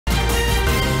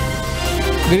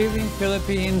Good evening,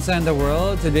 Philippines and the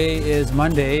world. Today is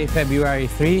Monday, February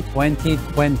 3,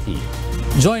 2020.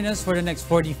 Join us for the next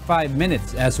 45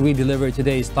 minutes as we deliver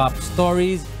today's top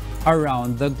stories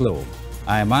around the globe.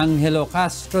 I'm Angelo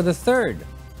Castro III.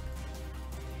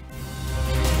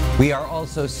 We are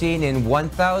also seen in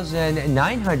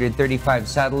 1,935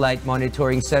 satellite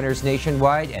monitoring centers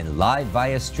nationwide and live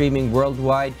via streaming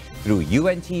worldwide through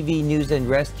UNTV News and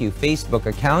Rescue Facebook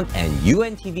account and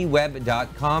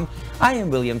UNTVweb.com. I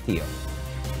am William Theo.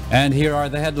 And here are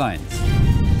the headlines.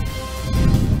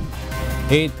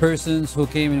 8 persons who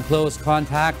came in close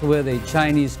contact with a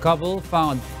Chinese couple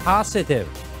found positive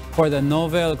for the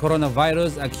novel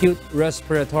coronavirus acute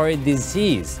respiratory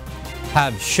disease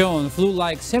have shown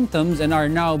flu-like symptoms and are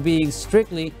now being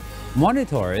strictly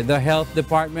monitored. The health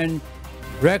department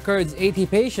records 80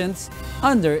 patients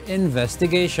under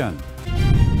investigation.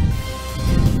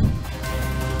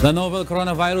 The novel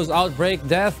coronavirus outbreak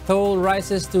death toll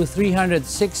rises to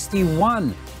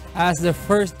 361 as the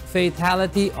first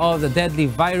fatality of the deadly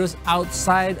virus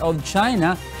outside of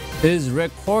China is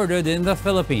recorded in the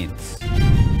Philippines.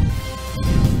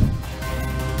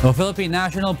 The Philippine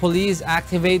National Police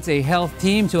activates a health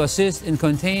team to assist in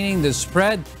containing the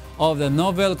spread of the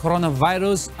novel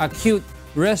coronavirus acute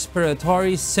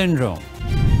respiratory syndrome.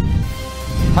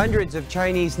 Hundreds of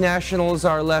Chinese nationals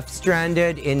are left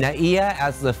stranded in Naiya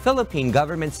as the Philippine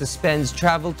government suspends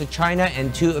travel to China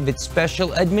and 2 of its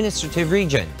special administrative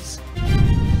regions.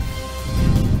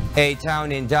 A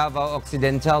town in Davao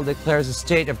Occidental declares a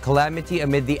state of calamity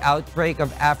amid the outbreak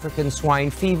of African swine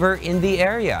fever in the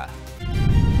area.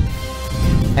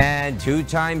 And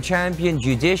 2-time champion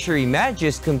Judiciary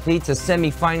Magis completes a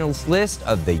semifinals list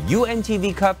of the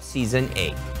UNTV Cup Season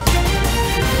 8.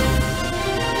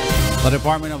 The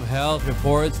Department of Health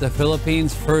reports the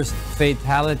Philippines' first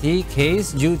fatality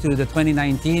case due to the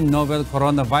 2019 novel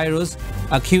coronavirus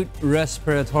acute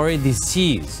respiratory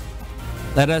disease.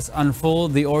 Let us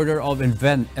unfold the order of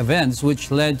events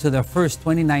which led to the first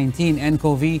 2019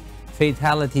 nCoV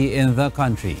fatality in the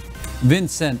country.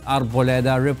 Vincent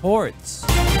Arboleda reports.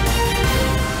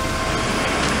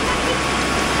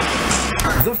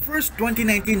 The first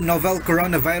 2019 novel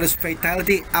coronavirus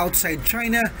fatality outside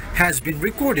China has been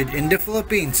recorded in the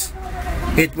Philippines.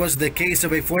 It was the case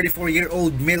of a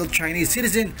 44-year-old male Chinese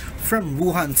citizen from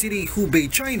Wuhan City, Hubei,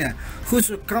 China, who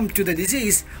succumbed to the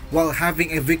disease while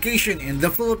having a vacation in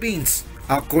the Philippines.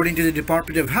 According to the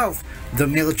Department of Health, the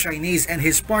male Chinese and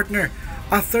his partner,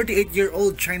 a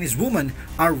 38-year-old Chinese woman,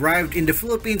 arrived in the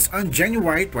Philippines on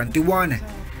January 21.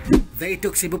 They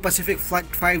took Cebu Pacific Flight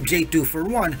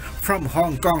 5J241 from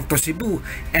Hong Kong to Cebu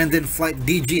and then Flight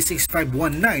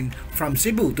DG6519 from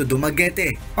Cebu to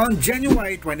Dumaguete. On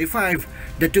January 25,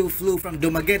 the 2 flew from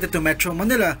Dumaguete to Metro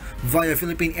Manila via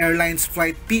Philippine Airlines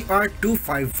Flight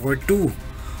PR2542.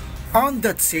 On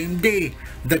that same day,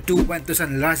 the 2 went to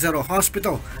San Lazaro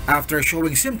Hospital after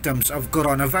showing symptoms of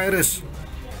coronavirus.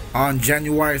 On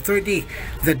January 30,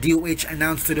 the DOH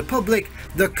announced to the public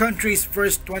the country's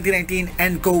first 2019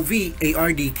 nCoV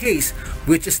ARD case,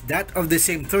 which is that of the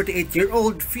same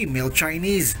 38-year-old female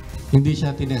Chinese. Hindi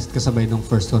siya tinest kasabay ng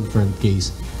first confirmed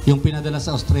case. Yung pinadala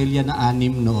sa Australia na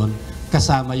 6 noon,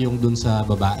 kasama yung dun sa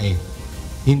babae.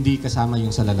 Hindi kasama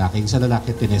yung sa lalaki. Yung sa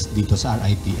lalaki tinest dito sa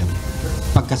RITM.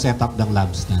 Pagka-set up ng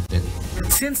labs natin.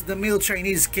 Since the male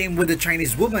Chinese came with a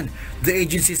Chinese woman, the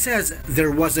agency says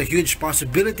there was a huge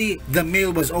possibility the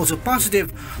male was also positive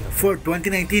for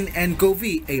 2019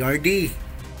 nCoV ARD.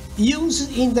 Yung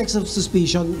index of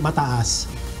suspicion mataas.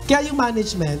 Kaya yung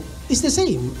management is the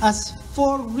same as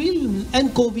for real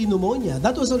nCoV pneumonia.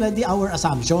 That was already our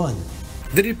assumption.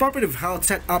 The Department of Health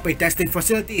set up a testing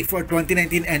facility for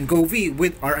 2019 nCoV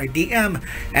with RITM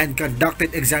and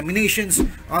conducted examinations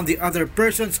on the other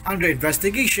persons under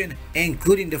investigation,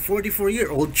 including the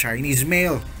 44-year-old Chinese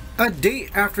male. A day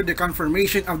after the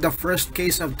confirmation of the first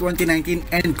case of 2019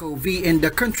 nCoV in the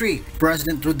country,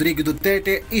 President Rodrigo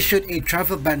Duterte issued a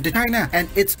travel ban to China and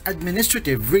its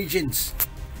administrative regions.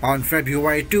 On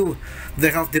February 2, the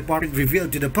Health Department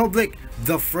revealed to the public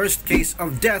the first case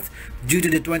of death due to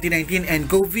the 2019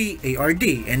 nCoV ARD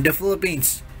in the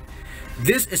Philippines.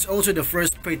 This is also the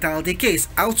first fatality case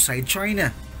outside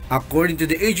China. According to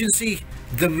the agency,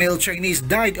 the male Chinese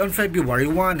died on February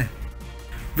 1.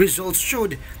 Results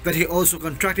showed that he also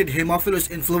contracted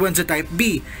Haemophilus influenza type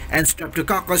B and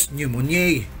Streptococcus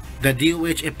pneumoniae. The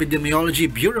DOH Epidemiology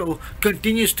Bureau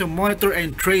continues to monitor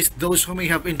and trace those who may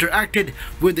have interacted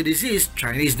with the deceased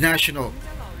Chinese national.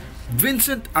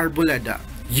 Vincent Arboleda,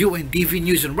 UNTV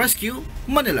News and Rescue,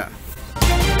 Manila.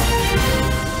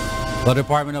 The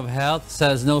Department of Health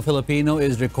says no Filipino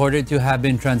is recorded to have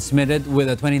been transmitted with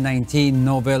the 2019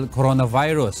 novel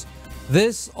coronavirus.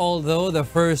 This, although the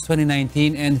first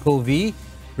 2019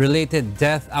 nCoV-related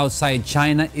death outside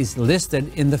China is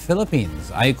listed in the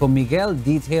Philippines. Aiko Miguel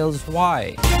details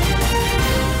why.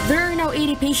 There are now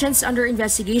 80 patients under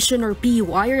investigation or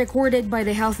PUI recorded by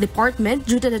the Health Department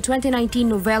due to the 2019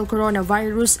 novel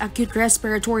coronavirus acute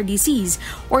respiratory disease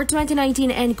or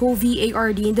 2019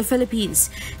 nCoV-ARD in the Philippines.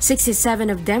 67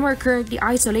 of them are currently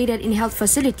isolated in health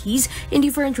facilities in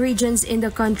different regions in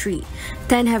the country.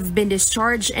 10 have been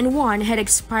discharged and 1 had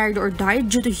expired or died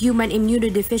due to human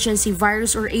immunodeficiency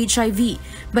virus or HIV,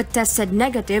 but tested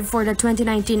negative for the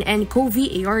 2019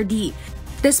 nCoV-ARD.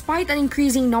 Despite an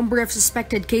increasing number of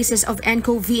suspected cases of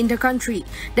nCoV in the country,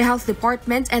 the Health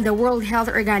Department and the World Health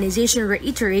Organization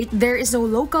reiterate there is no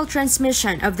local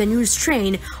transmission of the new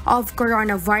strain of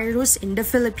coronavirus in the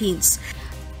Philippines.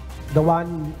 The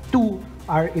 2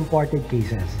 are imported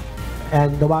cases.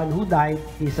 And the one who died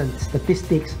is on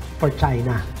statistics for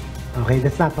China. Okay,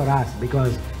 that's not for us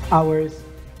because ours,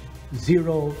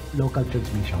 0 local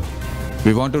transmission.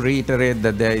 We want to reiterate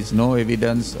that there is no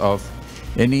evidence of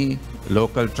any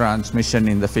local transmission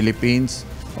in the Philippines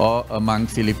or among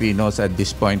Filipinos at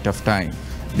this point of time.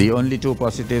 The only 2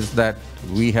 positives that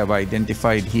we have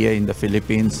identified here in the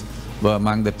Philippines were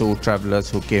among the 2 travelers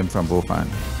who came from Wuhan.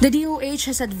 The DOH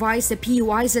has advised the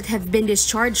PUIs that have been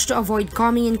discharged to avoid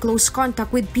coming in close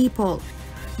contact with people.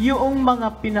 Yung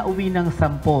mga pinauwi ng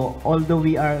 10, although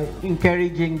we are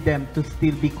encouraging them to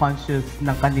still be conscious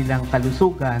ng kanilang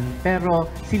kalusugan, pero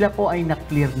sila po ay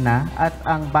na-clear na at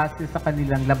ang base sa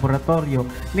kanilang laboratorio,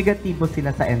 negatibo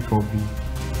sila sa nCoV.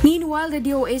 Meanwhile, the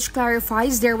DOH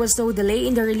clarifies there was no delay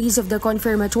in the release of the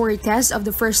confirmatory test of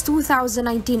the first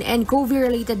 2019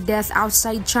 nCoV-related death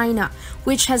outside China,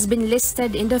 which has been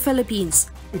listed in the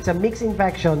Philippines. It's a mixed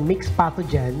infection, mixed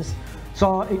pathogens,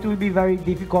 so it will be very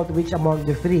difficult which among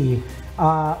the 3.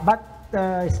 But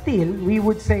still, we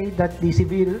would say that the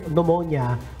severe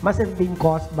pneumonia must have been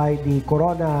caused by the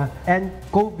corona and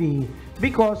COVID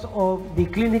because of the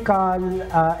clinical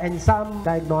and some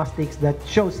diagnostics that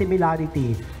show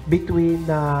similarity between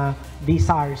the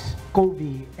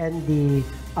SARS-CoV and the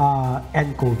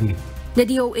nCoV. The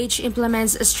DOH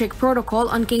implements a strict protocol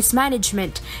on case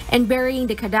management and burying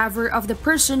the cadaver of the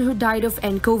person who died of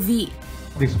nCoV.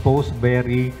 Dispose,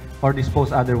 bury, or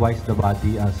dispose otherwise the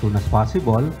body as soon as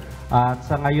possible. At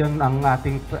sa ngayon, ang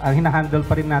hinahandle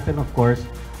pa rin natin, of course,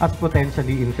 as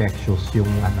potentially infectious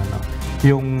yung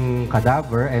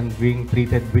cadaver and being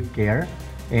treated with care.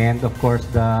 And of course,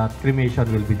 the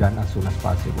cremation will be done as soon as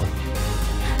possible.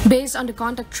 Based on the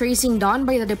contact tracing done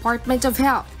by the Department of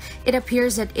Health, it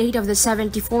appears that 8 of the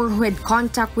 74 who had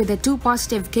contact with the 2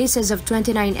 positive cases of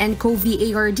 29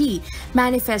 nCoV-ARD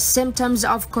manifest symptoms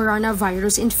of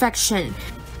coronavirus infection.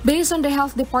 Based on the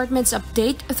Health Department's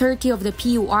update, 30 of the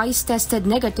PUIs tested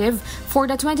negative for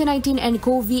the 2019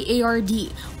 nCoV-ARD,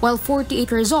 while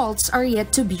 48 results are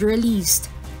yet to be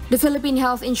released. The Philippine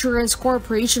Health Insurance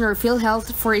Corporation, or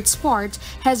PhilHealth, for its part,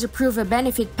 has approved a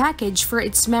benefit package for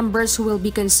its members who will be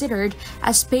considered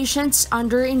as patients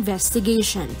under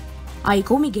investigation.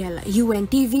 Aiko Miguel,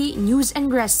 UNTV News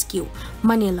and Rescue,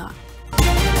 Manila.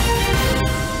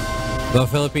 The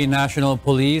Philippine National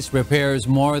Police prepares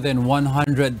more than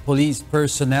 100 police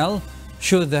personnel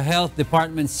should the Health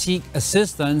Department seek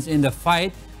assistance in the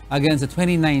fight against the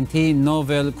 2019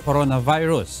 novel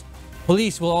coronavirus.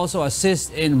 Police will also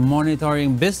assist in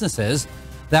monitoring businesses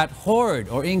that hoard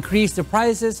or increase the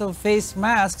prices of face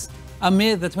masks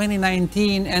amid the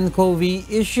 2019 nCoV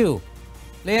issue.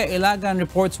 Lea Ilagan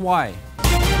reports why.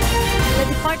 The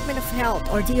Department of Health,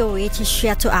 or DOH, is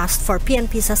yet to ask for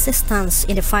PNP's assistance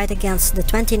in the fight against the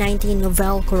 2019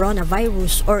 novel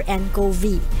coronavirus, or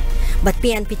nCoV. But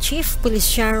PNP Chief Police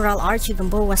General Archie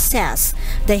Gamboa says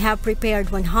they have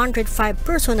prepared 105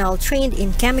 personnel trained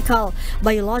in chemical,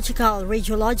 biological,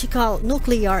 radiological,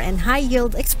 nuclear, and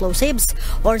high-yield explosives,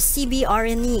 or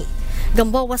CBRNE.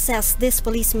 Gamboa says these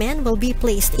policemen will be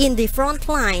placed in the front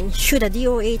line should the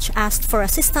DOH ask for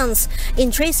assistance in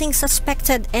tracing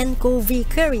suspected nCoV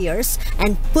carriers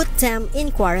and put them in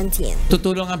quarantine.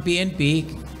 Tutulong ang PNP,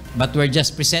 but we're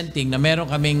just presenting na meron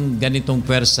kaming ganitong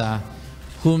pwersa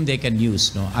whom they can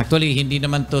use. No? Actually, hindi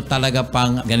naman to talaga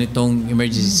pang ganitong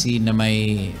emergency na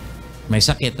may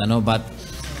sakit. But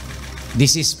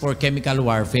this is for chemical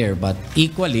warfare. But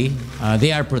equally,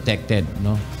 they are protected.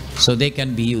 No? So they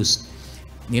can be used.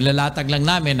 Nilalatag lang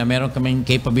namin na meron kaming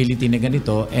capability na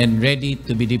ganito and ready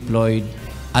to be deployed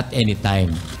at any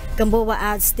time. Gamboa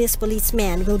adds these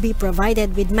policemen will be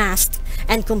provided with masks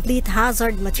and complete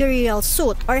hazard material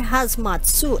suit or hazmat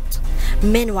suit.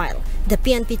 Meanwhile, the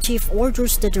PNP chief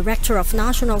orders the Director of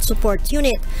National Support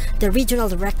Unit, the regional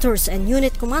directors and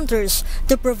unit commanders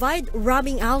to provide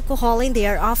rubbing alcohol in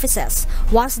their offices,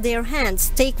 wash their hands,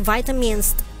 take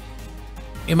vitamins.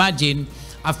 Imagine,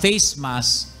 a face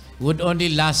mask would only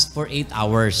last for 8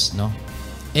 hours, no?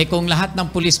 Eh kung lahat ng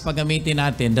pulis pagamitin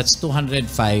natin, that's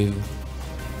 205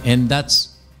 and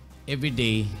that's every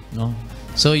day, no?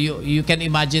 So you can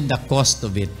imagine the cost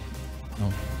of it, no?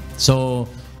 So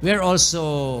we're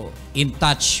also in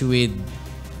touch with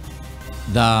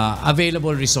the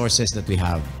available resources that we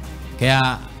have. Kaya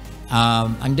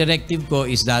ang directive ko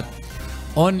is that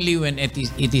only when it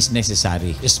is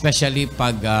necessary, especially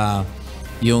pag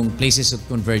yung places of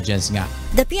convergence nga.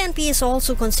 The PNP is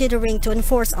also considering to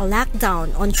enforce a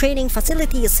lockdown on training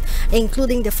facilities,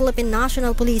 including the Philippine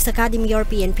National Police Academy or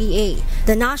PNPA,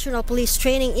 the National Police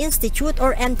Training Institute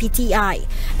or NPTI,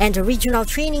 and the Regional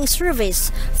Training Service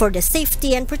for the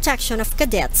safety and protection of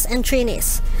cadets and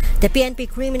trainees. The PNP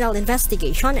Criminal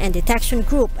Investigation and Detection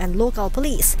Group and local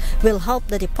police will help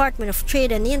the Department of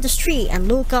Trade and Industry and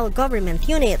local government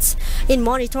units in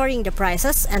monitoring the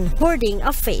prices and hoarding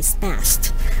of face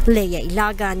masks. Leia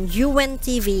Ilagan,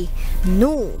 UNTV,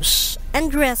 News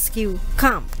and Rescue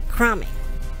Camp Crame.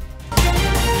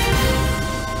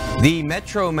 The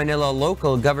Metro Manila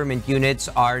local government units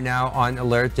are now on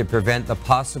alert to prevent the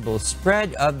possible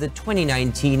spread of the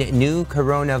 2019 new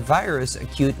coronavirus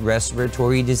acute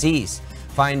respiratory disease.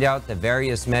 Find out the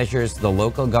various measures the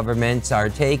local governments are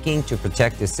taking to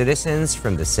protect the citizens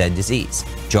from the said disease.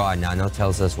 Joa Nano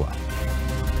tells us why.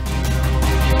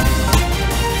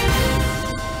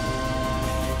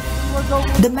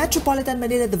 The Metropolitan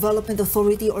Manila Development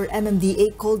Authority or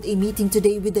MMDA called a meeting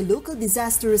today with the Local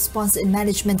Disaster Response and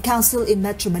Management Council in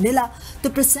Metro Manila to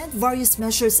present various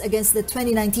measures against the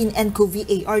 2019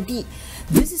 nCoV ARD.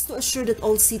 This is to assure that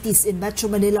all cities in Metro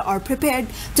Manila are prepared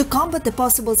to combat the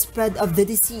possible spread of the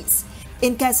disease.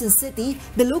 In Quezon City,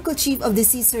 the local chief of the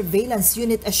Disease Surveillance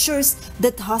Unit assures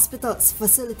that hospitals,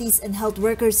 facilities, and health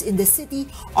workers in the city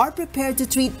are prepared to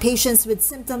treat patients with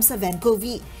symptoms of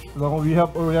nCoV. We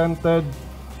have oriented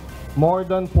more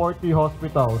than 40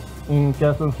 hospitals in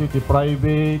Quezon City,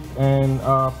 private and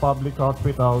public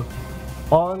hospitals,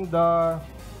 on the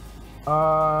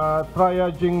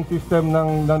triaging system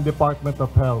ng Department of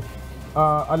Health.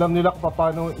 Alam nila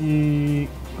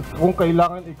kung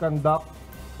kailangan i-conduct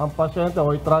ang pasyente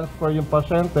o i-transfer yung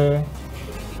pasyente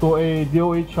to a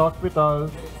DOH hospital,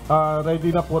 ready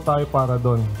na po tayo para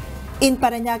doon. In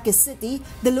Parañaque City,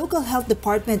 the local health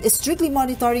department is strictly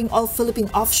monitoring all Philippine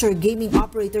offshore gaming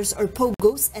operators or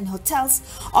POGOs and hotels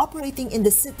operating in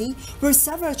the city where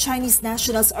several Chinese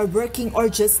nationals are working or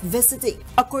just visiting.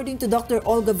 According to Dr.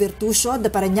 Olga Virtusio, the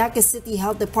Parañaque City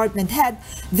Health Department head,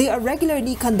 they are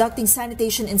regularly conducting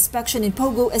sanitation inspection in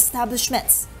POGO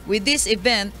establishments. With this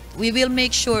event, we will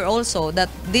make sure also that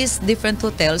these different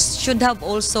hotels should have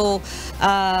also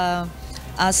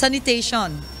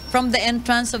sanitation from the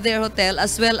entrance of their hotel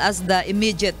as well as the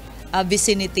immediate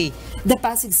vicinity. The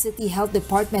Pasig City Health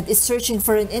Department is searching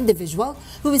for an individual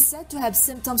who is said to have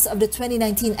symptoms of the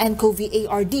 2019 nCoV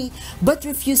ARD but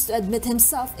refused to admit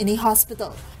himself in a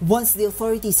hospital. Once the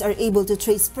authorities are able to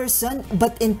trace person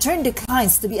but in turn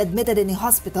declines to be admitted in a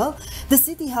hospital, the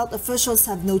city health officials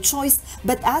have no choice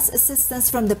but ask assistance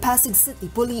from the Pasig City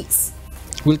Police.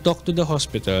 We'll talk to the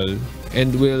hospital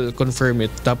and we'll confirm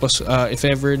it. Tapos if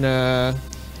ever na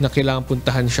kailangan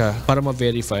puntahan siya para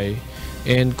ma-verify,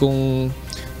 and kung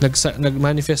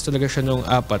nag-manifest talaga siya nung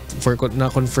apat for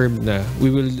na-confirm na, we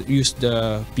will use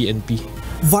the PNP.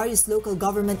 Various local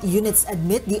government units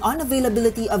admit the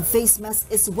unavailability of face masks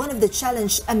is one of the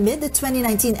challenges amid the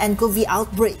 2019 nCoV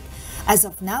outbreak. As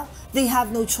of now, they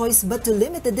have no choice but to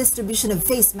limit the distribution of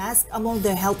face masks among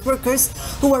their health workers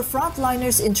who are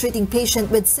frontliners in treating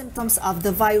patients with symptoms of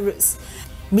the virus.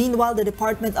 Meanwhile, the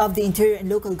Department of the Interior and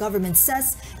Local Government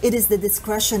says it is the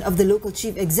discretion of the local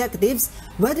chief executives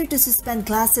whether to suspend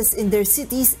classes in their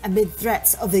cities amid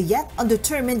threats of the yet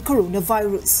undetermined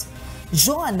coronavirus.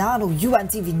 Joanaro,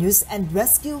 UNTV News and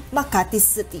Rescue, Makati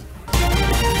City.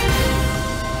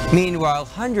 Meanwhile,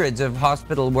 hundreds of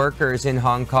hospital workers in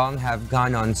Hong Kong have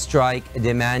gone on strike,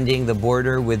 demanding the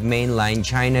border with mainland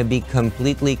China be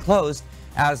completely closed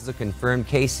as the confirmed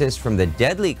cases from the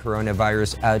deadly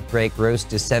coronavirus outbreak rose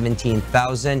to 17,000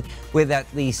 with at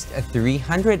least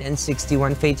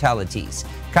 361 fatalities.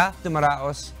 Kath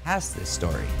Dumaraos has this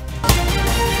story.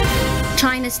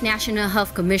 China's National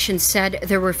Health Commission said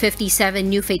there were 57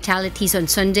 new fatalities on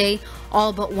Sunday,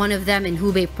 all but one of them in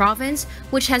Hubei province,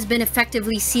 which has been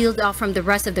effectively sealed off from the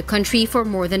rest of the country for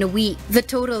more than a week. The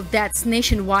total deaths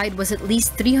nationwide was at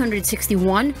least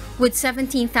 361, with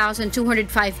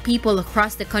 17,205 people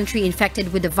across the country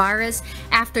infected with the virus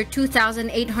after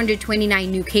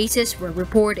 2,829 new cases were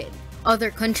reported.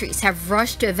 Other countries have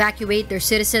rushed to evacuate their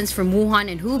citizens from Wuhan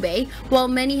and Hubei, while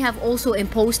many have also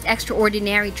imposed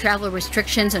extraordinary travel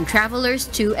restrictions on travelers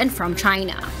to and from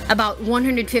China. About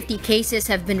 150 cases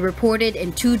have been reported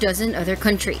in 24 other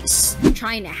countries.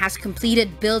 China has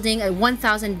completed building a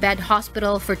 1,000-bed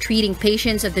hospital for treating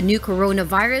patients of the new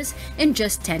coronavirus in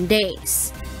just 10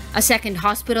 days. A second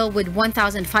hospital with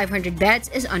 1,500 beds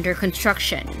is under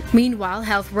construction. Meanwhile,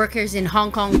 health workers in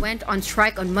Hong Kong went on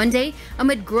strike on Monday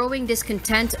amid growing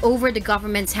discontent over the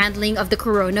government's handling of the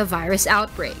coronavirus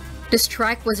outbreak. The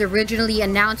strike was originally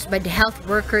announced by the Health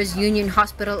Workers Union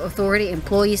Hospital Authority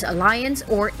Employees Alliance,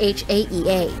 or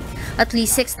HAEA. At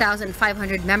least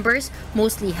 6,500 members,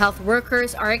 mostly health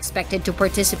workers, are expected to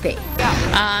participate.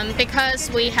 Because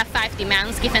we have 5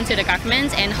 demands given to the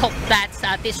government and hope that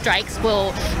these strikes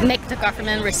will make the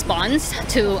government respond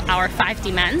to our 5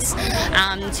 demands,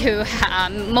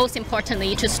 most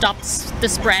importantly to stop the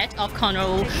spread of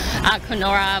coronavirus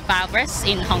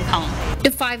in Hong Kong.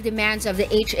 The 5 demands of the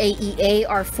HAEA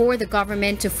are for the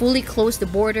government to fully close the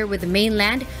border with the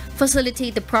mainland,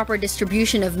 facilitate the proper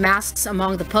distribution of masks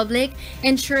among the public,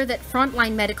 ensure that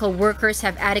frontline medical workers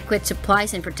have adequate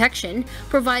supplies and protection,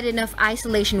 provide enough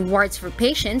isolation wards for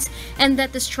patients, and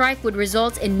that the strike would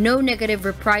result in no negative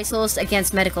reprisals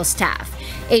against medical staff.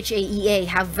 HAEA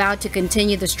have vowed to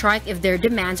continue the strike if their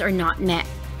demands are not met.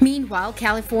 Meanwhile,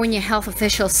 California health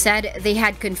officials said they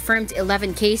had confirmed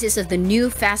 11 cases of the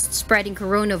new fast-spreading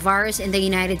coronavirus in the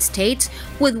United States,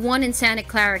 with 1 in Santa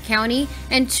Clara County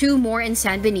and 2 more in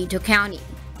San Benito County.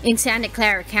 In Santa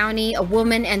Clara County, a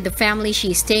woman and the family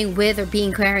she is staying with are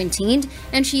being quarantined,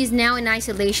 and she is now in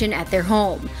isolation at their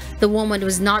home. The woman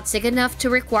was not sick enough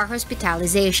to require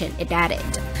hospitalization, it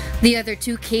added. The other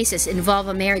 2 cases involve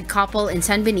a married couple in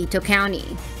San Benito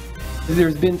County.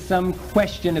 There's been some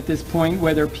question at this point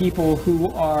whether people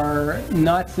who are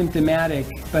not symptomatic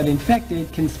but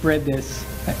infected can spread this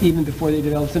even before they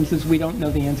develop symptoms. We don't know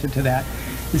the answer to that.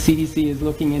 The CDC is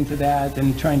looking into that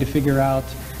and trying to figure out,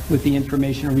 with the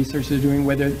information and research they're doing,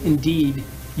 whether indeed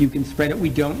you can spread it. We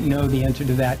don't know the answer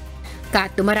to that.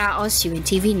 Kat Dumaraos,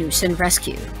 UNTV News and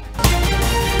Rescue.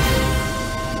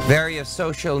 Various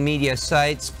social media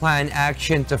sites plan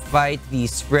action to fight the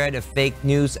spread of fake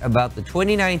news about the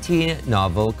 2019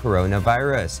 novel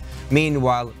coronavirus.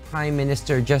 Meanwhile, Prime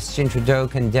Minister Justin Trudeau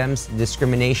condemns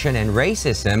discrimination and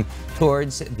racism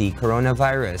towards the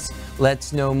coronavirus.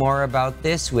 Let's know more about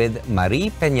this with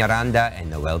Marie Peñaranda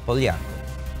and Noel Poliaco.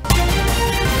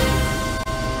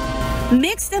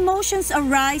 Mixed emotions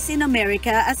arise in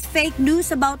America as fake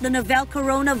news about the novel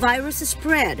coronavirus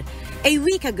spread. A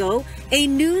week ago, a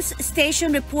news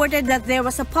station reported that there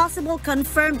was a possible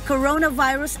confirmed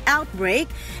coronavirus outbreak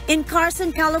in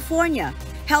Carson, California.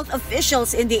 Health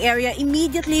officials in the area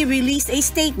immediately released a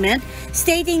statement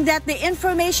stating that the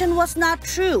information was not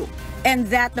true and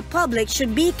that the public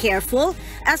should be careful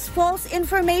as false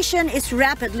information is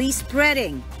rapidly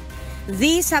spreading.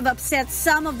 These have upset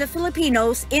some of the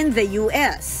Filipinos in the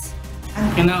U.S.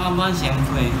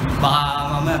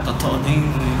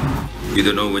 We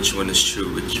don't know which one is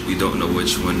true, we don't know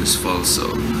which one is false.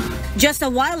 So, just a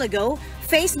while ago,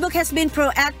 Facebook has been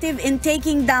proactive in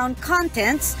taking down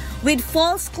contents with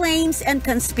false claims and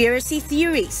conspiracy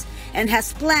theories and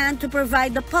has planned to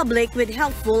provide the public with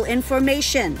helpful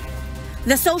information.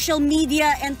 The social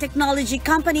media and technology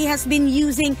company has been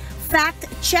using fact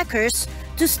checkers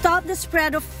to stop the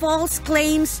spread of false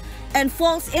claims and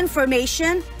false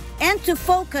information and to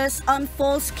focus on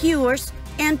false cures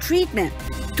and treatment.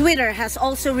 Twitter has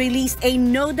also released a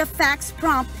Know the Facts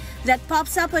prompt that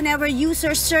pops up whenever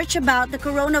users search about the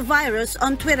coronavirus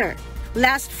on Twitter.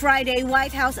 Last Friday,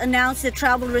 White House announced the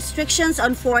travel restrictions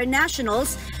on foreign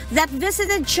nationals that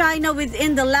visited China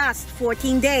within the last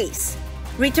 14 days.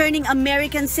 Returning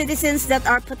American citizens that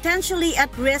are potentially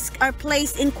at risk are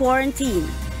placed in quarantine.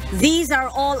 These are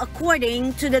all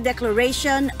according to the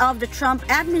declaration of the Trump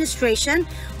administration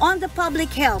on the public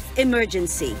health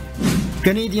emergency.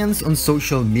 Canadians on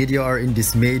social media are in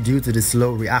dismay due to the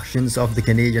slow reactions of the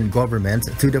Canadian government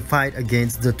to the fight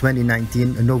against the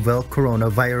 2019 novel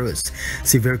coronavirus.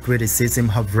 Severe criticism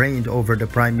have reigned over the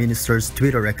Prime Minister's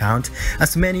Twitter account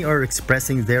as many are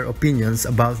expressing their opinions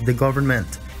about the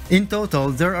government. In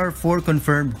total, there are 4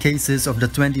 confirmed cases of the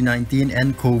 2019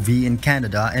 nCoV in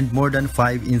Canada and more than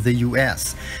 5 in the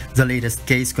US. The latest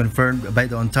case confirmed by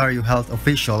the Ontario health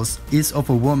officials is of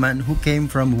a woman who came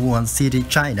from Wuhan City,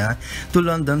 China to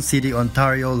London City,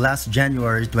 Ontario last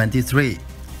January 23.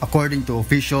 According to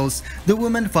officials, the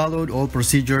woman followed all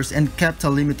procedures and kept a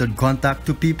limited contact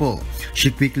to people. She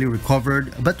quickly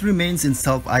recovered but remains in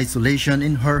self-isolation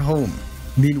in her home.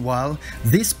 Meanwhile,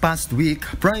 this past week,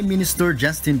 Prime Minister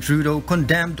Justin Trudeau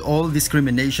condemned all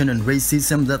discrimination and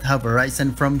racism that have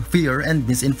arisen from fear and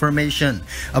misinformation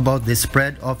about the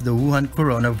spread of the Wuhan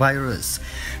coronavirus.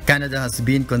 Canada has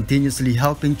been continuously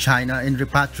helping China in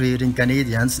repatriating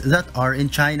Canadians that are in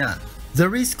China. The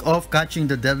risk of catching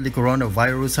the deadly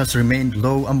coronavirus has remained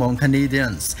low among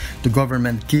Canadians. The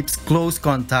government keeps close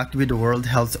contact with the World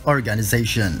Health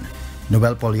Organization.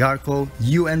 Noel Poliarco,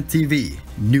 UNTV,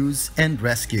 News and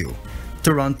Rescue,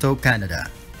 Toronto, Canada.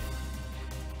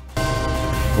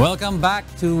 Welcome back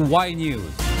to Y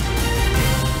News.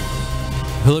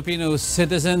 Filipino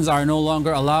citizens are no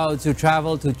longer allowed to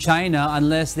travel to China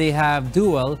unless they have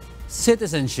dual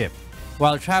citizenship,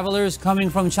 while travelers coming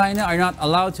from China are not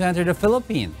allowed to enter the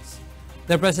Philippines.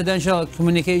 The Presidential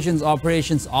Communications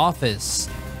Operations Office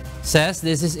says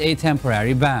this is a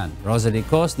temporary ban. Rosalie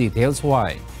Cos details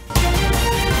why.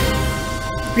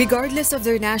 Regardless of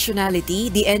their nationality,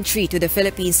 the entry to the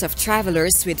Philippines of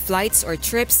travelers with flights or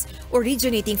trips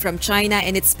originating from China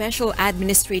and its special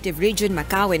administrative region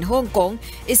Macau and Hong Kong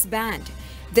is banned.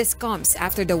 This comes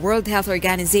after the World Health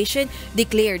Organization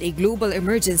declared a global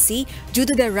emergency due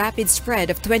to the rapid spread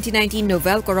of 2019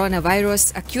 novel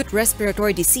coronavirus acute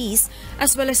respiratory disease,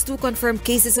 as well as 2 confirmed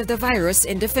cases of the virus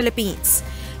in the Philippines.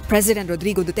 President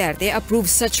Rodrigo Duterte approved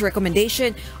such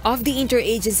recommendation of the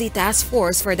Interagency Task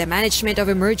Force for the Management of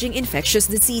Emerging Infectious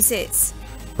Diseases.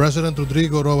 President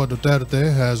Rodrigo Roa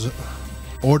Duterte has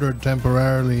ordered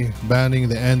temporarily banning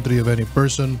the entry of any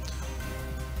person,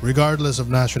 regardless of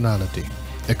nationality,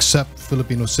 except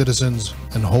Filipino citizens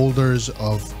and holders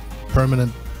of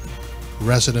permanent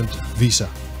resident visa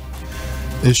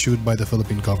issued by the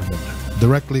Philippine government,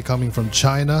 directly coming from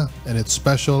China and its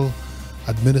special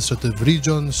administrative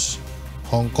regions,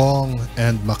 Hong Kong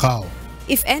and Macau.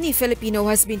 If any Filipino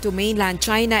has been to mainland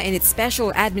China and its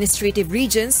special administrative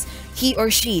regions, he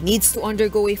or she needs to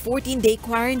undergo a 14-day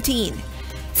quarantine.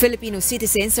 Filipino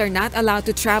citizens are not allowed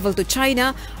to travel to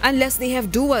China unless they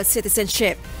have dual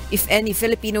citizenship. If any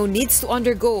Filipino needs to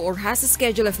undergo or has a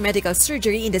schedule of medical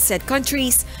surgery in the said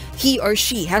countries, he or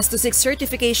she has to seek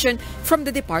certification from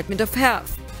the Department of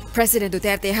Health. President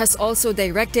Duterte has also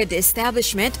directed the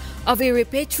establishment of a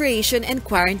repatriation and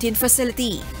quarantine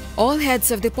facility. All heads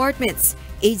of departments,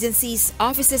 agencies,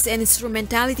 offices, and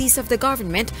instrumentalities of the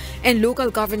government and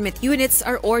local government units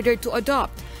are ordered to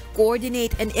adopt,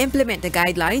 coordinate, and implement the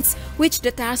guidelines which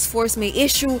the task force may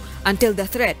issue until the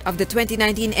threat of the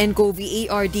 2019 nCoV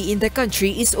ARD in the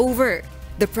country is over.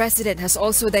 The President has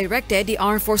also directed the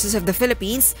Armed Forces of the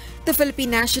Philippines, the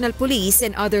Philippine National Police,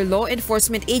 and other law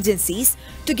enforcement agencies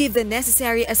to give the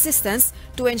necessary assistance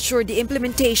to ensure the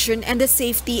implementation and the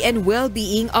safety and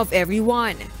well-being of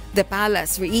everyone. The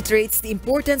palace reiterates the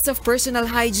importance of personal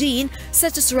hygiene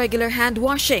such as regular hand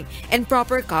washing and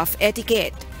proper cough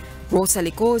etiquette.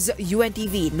 Rosalie Cos,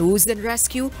 UNTV News and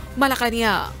Rescue,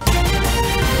 Malacanang.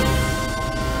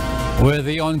 With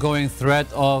the ongoing threat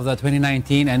of the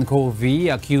 2019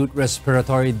 nCoV acute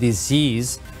respiratory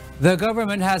disease, the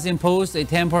government has imposed a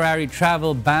temporary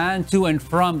travel ban to and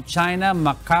from China,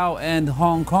 Macau, and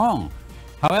Hong Kong.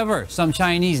 However, some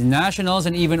Chinese nationals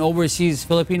and even overseas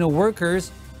Filipino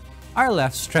workers are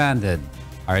left stranded.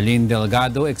 Arlene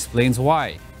Delgado explains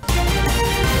why.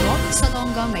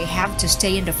 Salonga may have to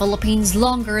stay in the Philippines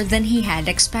longer than he had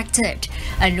expected.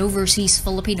 An overseas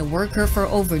Filipino worker for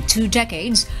over 2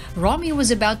 decades, Romy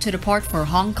was about to depart for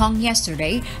Hong Kong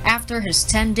yesterday after his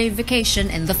 10-day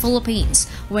vacation in the Philippines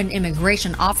when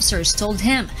immigration officers told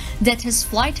him that his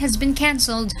flight has been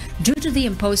cancelled due to the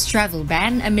imposed travel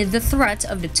ban amid the threat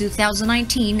of the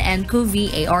 2019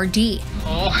 nCoV ARD.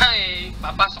 Okay,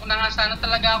 papasok na nga sana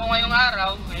talaga ako ngayong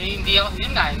araw. Hindi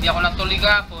ako natuloy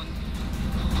kahapon.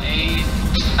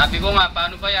 Sabi ko nga,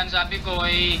 paano ba yan? Sabi ko,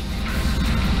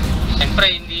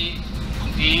 siyempre,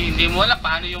 hindi mo alam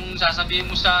paano yung sasabihin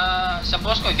mo sa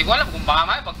boss ko. Hindi ko alam kung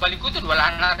baka pagbalik ko doon,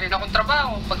 wala na rin akong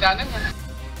trabaho, pagka ganyan.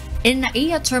 In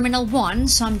NAIA Terminal 1,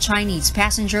 some Chinese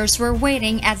passengers were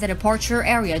waiting at the departure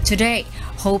area today,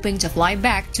 hoping to fly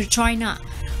back to China.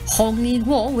 Hong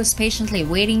Li-Guo was patiently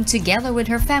waiting together with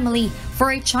her family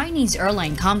for a Chinese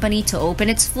airline company to open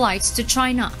its flights to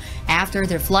China after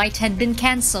their flight had been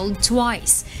cancelled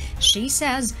twice. She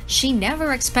says she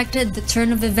never expected the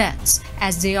turn of events,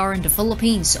 as they are in the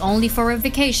Philippines only for a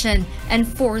vacation and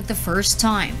for the first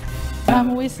time.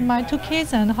 I'm with my 2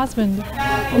 kids and husband.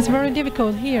 It's very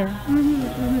difficult here.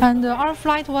 And our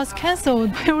flight was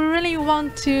cancelled. We really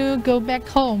want to go back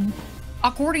home.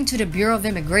 According to the Bureau of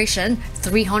Immigration,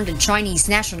 300 Chinese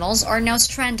nationals are now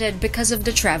stranded because of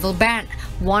the travel ban.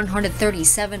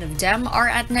 137 of them are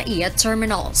at NAIA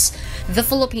terminals. The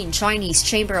Philippine Chinese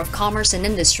Chamber of Commerce and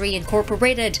Industry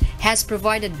Incorporated has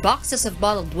provided boxes of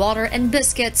bottled water and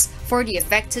biscuits for the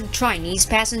affected Chinese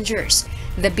passengers.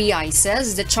 The BI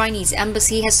says the Chinese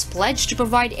embassy has pledged to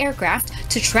provide aircraft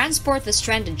to transport the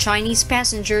stranded Chinese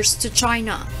passengers to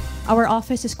China. Our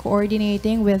office is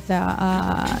coordinating with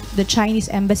the Chinese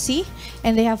embassy,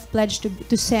 and they have pledged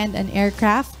to send an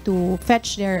aircraft to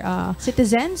fetch their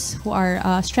citizens who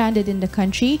are stranded in the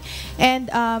country.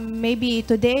 And maybe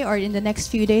today or in the next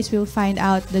few days, we'll find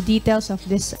out the details of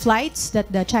these flights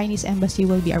that the Chinese embassy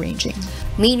will be arranging.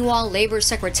 Meanwhile, Labor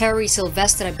Secretary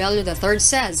Sylvester Abello III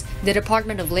says the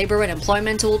Department of Labor and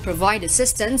Employment will provide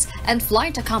assistance and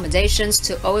flight accommodations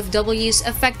to OFWs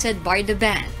affected by the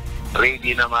ban.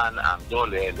 Ready naman ang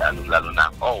DOLE, lalo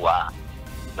na ang OWA,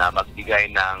 na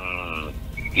magbigay ng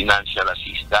financial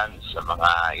assistance sa mga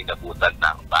inabutan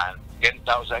ng ban.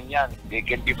 10,000 yan. They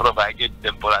can be provided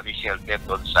temporary shelter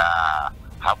doon sa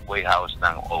halfway house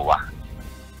ng OWA.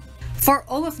 For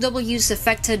OFWs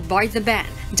affected by the ban,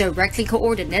 directly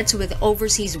coordinate with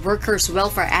Overseas Workers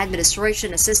Welfare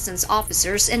Administration Assistance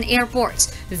Officers in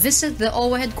airports, visit the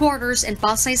OWA headquarters in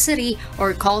Pasay City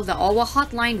or call the OWA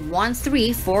hotline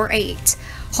 1348.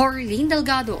 Jorlene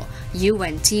Delgado,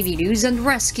 UNTV News and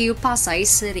Rescue, Pasay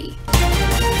City.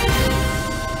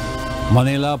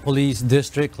 Manila Police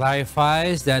District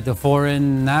clarifies that the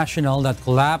foreign national that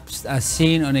collapsed as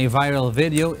seen on a viral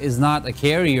video is not a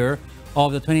carrier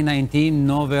of the 2019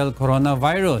 novel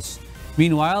coronavirus.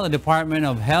 Meanwhile, the Department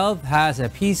of Health has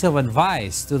a piece of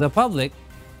advice to the public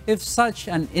if such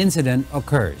an incident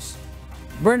occurs.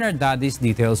 Bernard Dadis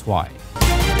details why.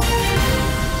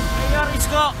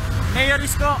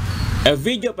 A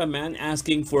video of a man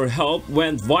asking for help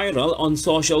went viral on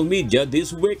social media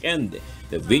this weekend.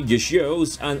 The video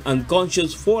shows an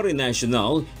unconscious foreign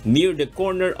national near the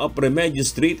corner of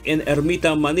Remedios Street in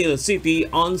Ermita, Manila City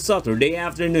on Saturday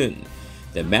afternoon.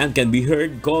 The man can be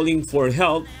heard calling for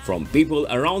help from people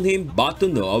around him but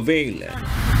to no avail.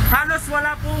 Halos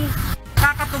wala pong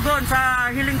kakatugon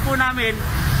sa hiling po namin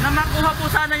na makuha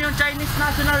po sana yung Chinese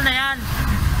national na yan.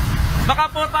 Baka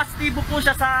po positibo po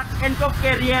siya sa NCOV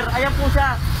carrier. Ayan po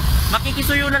siya.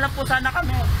 Makikisuyo na lang po sana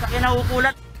kami sa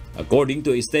kinaukulat. According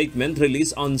to a statement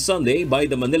released on Sunday by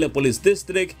the Manila Police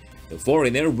District, the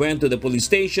foreigner went to the police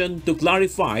station to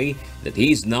clarify that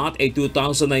he is not a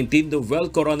 2019 novel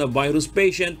coronavirus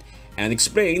patient and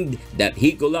explained that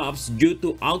he collapsed due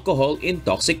to alcohol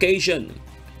intoxication.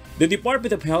 The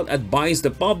Department of Health advised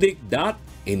the public that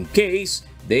in case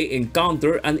they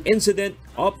encounter an incident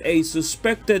of a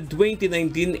suspected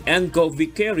 2019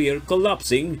 nCoV carrier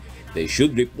collapsing, they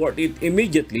should report it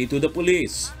immediately to the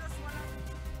police.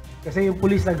 Kasi yung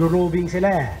police nag-roving sila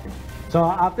eh. So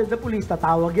after the police,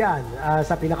 tatawag yan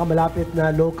sa pinakamalapit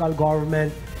na local government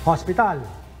hospital,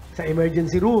 sa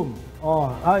emergency room.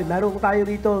 Oh, ay, meron tayo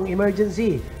rito ng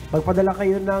emergency. Magpadala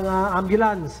kayo ng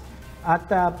ambulance at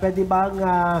pwede bang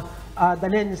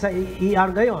dalhin sa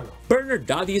ER ngayon? Bernard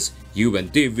Dadis,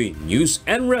 UNTV News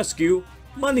and Rescue,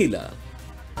 Manila.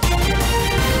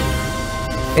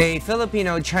 A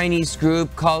Filipino-Chinese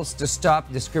group calls to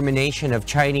stop discrimination of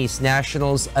Chinese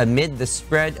nationals amid the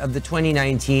spread of the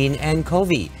 2019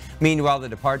 nCoV. Meanwhile,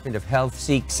 the Department of Health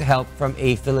seeks help from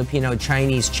a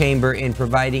Filipino-Chinese chamber in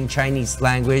providing Chinese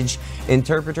language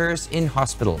interpreters in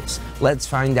hospitals. Let's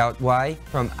find out why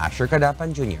from Asher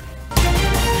Kadapan Jr.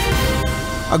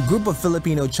 A group of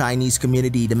Filipino-Chinese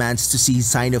community demands to see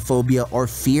xenophobia or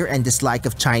fear and dislike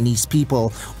of Chinese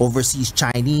people, overseas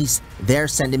Chinese, their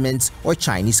sentiments, or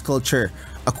Chinese culture.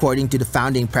 According to the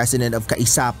founding president of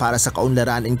Kaisa para sa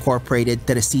Kaunlaran Incorporated,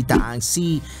 Teresita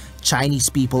Angsi, Chinese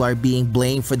people are being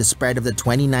blamed for the spread of the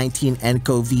 2019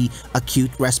 nCoV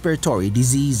acute respiratory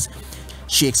disease.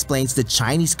 She explains the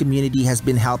Chinese community has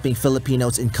been helping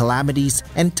Filipinos in calamities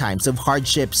and times of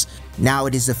hardships. Now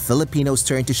it is the Filipinos'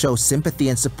 turn to show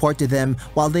sympathy and support to them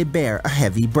while they bear a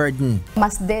heavy burden.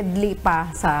 Mas deadly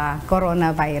pa sa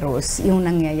coronavirus yung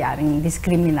nangyayaring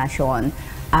diskriminasyon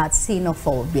at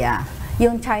xenophobia.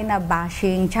 Yung China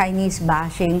bashing, Chinese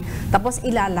bashing, tapos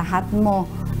ilalahat mo.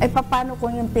 Paano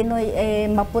kung yung Pinoy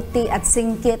maputi at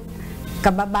singkit?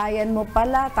 kababayan mo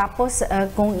pala, tapos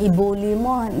kung ibuli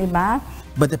mo, di ba?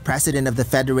 But the president of the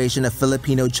Federation of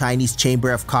Filipino-Chinese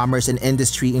Chamber of Commerce and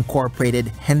Industry Incorporated,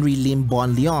 Henry Lim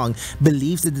Bon Leong,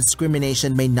 believes the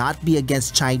discrimination may not be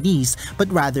against Chinese,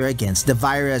 but rather against the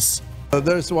virus.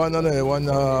 There's one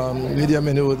media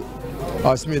man who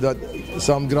asked me that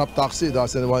some Grab taxi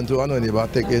doesn't want to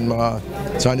take in mga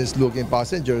Chinese-looking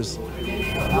passengers.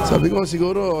 Sabi ko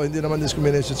siguro hindi naman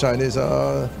discrimination sa Chinese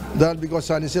dahil because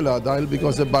Chinese sila, dahil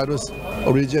because the virus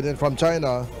originated from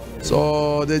China.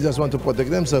 So they just want to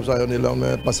protect themselves. Ayaw nilang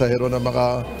may pasahero na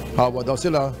makahawa daw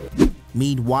sila.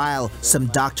 Meanwhile,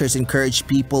 some doctors encourage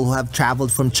people who have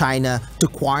traveled from China to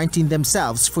quarantine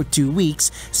themselves for 2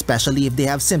 weeks, especially if they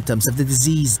have symptoms of the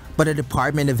disease. But the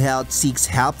Department of Health seeks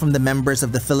help from the members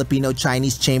of the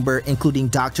Filipino-Chinese Chamber,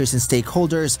 including doctors and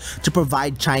stakeholders, to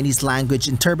provide Chinese language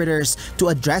interpreters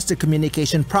to address the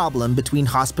communication problem between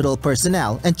hospital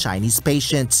personnel and Chinese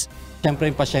patients. Siyempre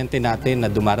yung pasyente natin na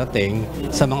dumarating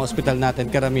sa mga ospital natin,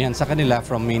 karamihan sa kanila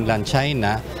from mainland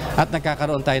China, at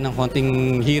nagkakaroon tayo ng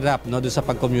konting hirap doon sa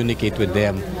pag-communicate with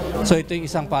them. So ito yung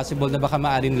isang possible na baka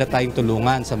maaari nila tayong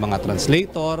tulungan sa mga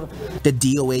translator. The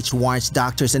DOH warns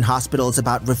doctors and hospitals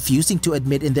about refusing to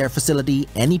admit in their facility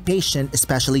any patient,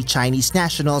 especially Chinese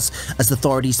nationals, as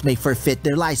authorities may forfeit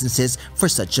their licenses for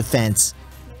such offense.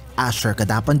 Asher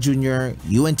Kadapan Jr.,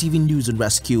 UNTV News and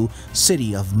Rescue,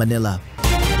 City of Manila.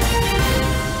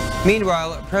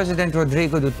 Meanwhile, President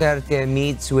Rodrigo Duterte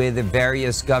meets with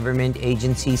various government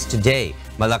agencies today.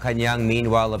 Malacanang,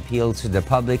 meanwhile, appealed to the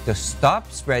public to stop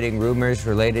spreading rumors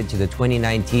related to the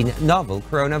 2019 novel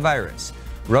coronavirus.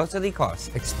 Rosalie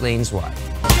Cos explains why.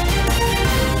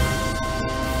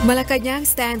 Malacanang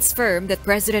stands firm that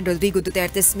President Rodrigo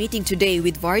Duterte's meeting today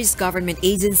with various government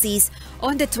agencies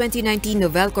on the 2019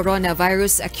 novel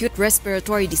coronavirus acute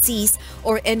respiratory disease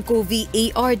or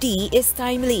nCoV-ARD is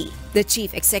timely. The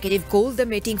chief executive called the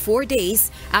meeting 4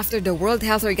 days after the World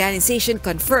Health Organization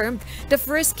confirmed the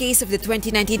first case of the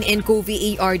 2019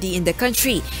 nCoV-ARD in the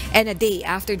country and a day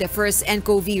after the first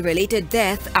nCoV-related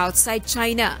death outside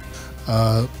China.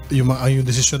 Yung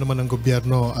desisyon naman ng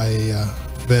gobyerno ay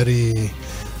very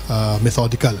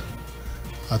methodical.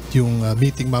 At yung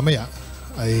meeting mamaya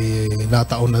ay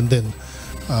nataunan din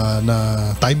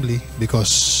na timely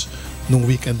because nung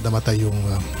weekend namatay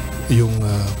yung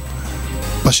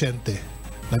pasyente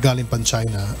na galing pan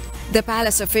China. The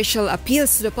palace official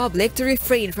appeals to the public to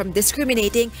refrain from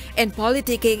discriminating and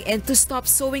politicking and to stop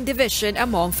sowing division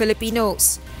among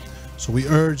Filipinos. So we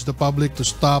urge the public to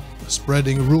stop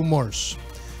spreading rumors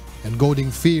and goading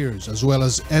fears, as well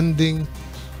as ending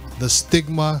the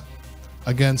stigma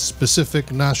against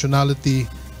specific nationality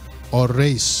or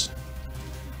race.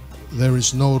 There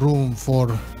is no room for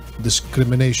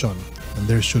discrimination, and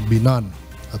there should be none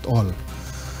at all.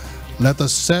 Let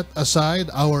us set aside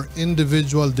our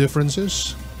individual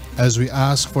differences as we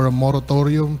ask for a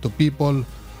moratorium to people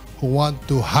who want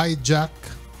to hijack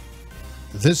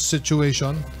this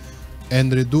situation and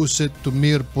reduce it to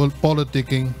mere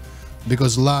politicking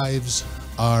because lives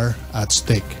are at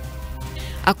stake.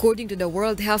 According to the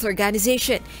World Health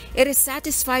Organization, it is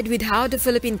satisfied with how the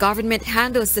Philippine government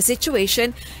handles the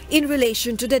situation in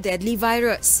relation to the deadly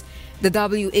virus. The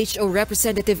WHO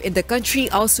representative in the country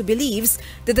also believes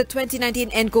that the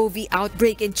 2019 nCoV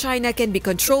outbreak in China can be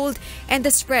controlled and the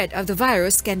spread of the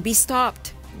virus can be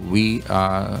stopped. We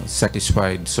are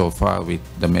satisfied so far with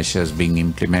the measures being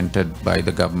implemented by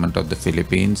the government of the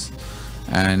Philippines,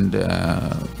 and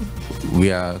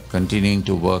we are continuing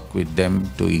to work with them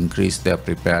to increase their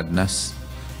preparedness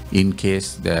in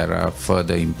case there are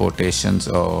further importations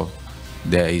or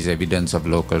there is evidence of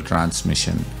local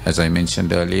transmission. As I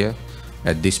mentioned earlier,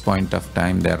 at this point of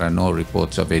time, there are no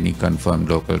reports of any confirmed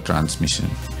local transmission.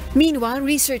 Meanwhile,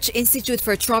 Research Institute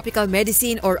for Tropical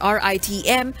Medicine or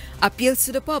RITM appeals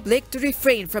to the public to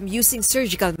refrain from using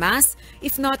surgical masks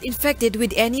if not infected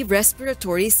with any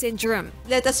respiratory syndrome.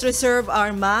 Let us reserve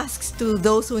our masks to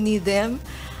those who need them.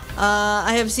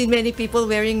 I have seen many people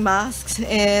wearing masks,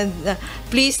 and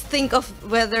please think of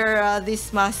whether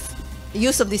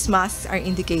use of these masks are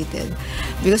indicated,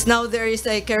 because now there is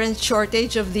a current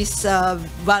shortage of this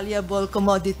valuable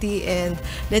commodity, and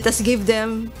let us give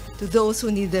them to those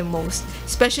who need them most,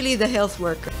 especially the health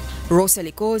worker.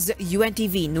 Rosalie Cos,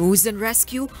 UNTV News and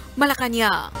Rescue,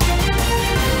 Malacanang.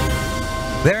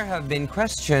 There have been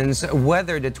questions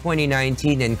whether the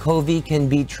 2019 nCoV can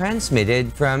be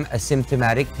transmitted from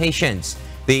asymptomatic patients.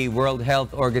 The World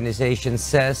Health Organization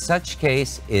says such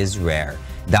case is rare.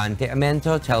 Dante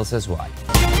Amento tells us why.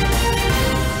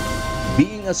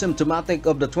 Being asymptomatic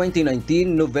of the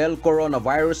 2019 novel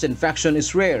coronavirus infection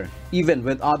is rare, even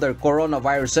with other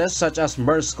coronaviruses such as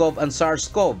MERS-CoV and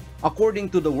SARS-CoV. According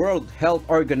to the World Health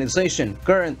Organization,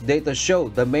 current data show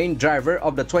the main driver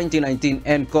of the 2019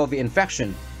 nCoV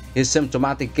infection is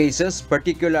symptomatic cases,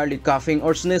 particularly coughing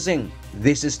or sneezing.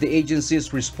 This is the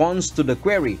agency's response to the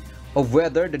query of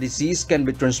whether the disease can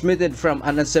be transmitted from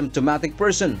an asymptomatic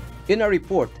person. In a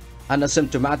report, an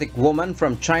asymptomatic woman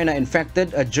from China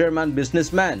infected a German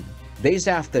businessman. Days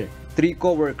after, 3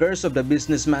 co-workers of the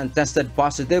businessman tested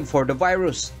positive for the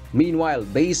virus. Meanwhile,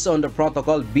 based on the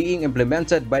protocol being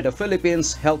implemented by the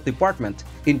Philippines Health Department,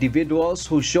 individuals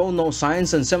who show no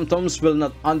signs and symptoms will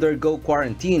not undergo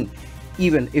quarantine,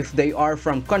 even if they are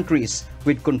from countries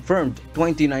with confirmed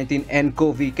 2019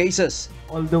 nCoV cases.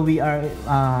 Although we are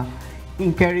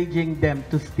encouraging them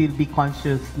to still be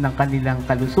conscious ng kanilang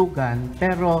kalusugan,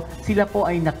 pero sila po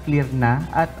ay na-clear na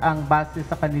at ang base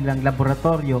sa kanilang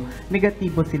laboratorio,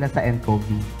 negatibo sila sa nCoV.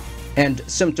 And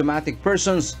symptomatic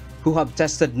persons who have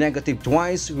tested negative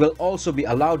twice will also be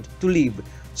allowed to leave,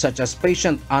 such as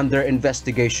patient under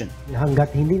investigation.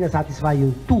 Hanggat hindi na-satisfy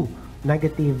yung 2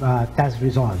 negative test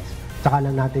results, saka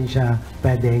lang natin siya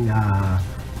pwedeng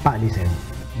paalisin.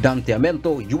 Dante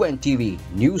Amento, UNTV,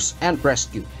 News and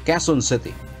Rescue, Quezon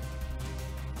City.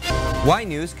 Y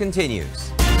News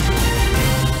continues.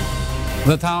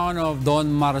 The town of Don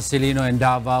Marcelino in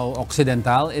Davao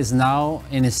Occidental is now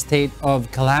in a state of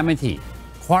calamity.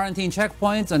 Quarantine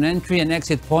checkpoints on entry and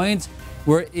exit points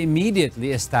were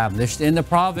immediately established in the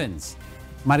province.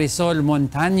 Marisol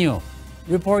Montaño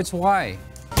reports why.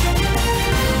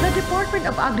 The Department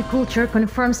of Agriculture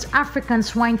confirms African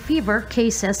swine fever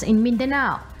cases in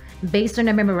Mindanao. Based on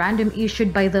a memorandum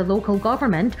issued by the local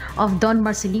government of Don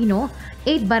Marcelino,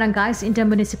 8 barangays in the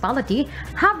municipality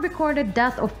have recorded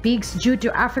death of pigs due to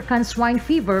African swine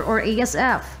fever or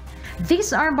ASF.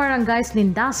 These are barangays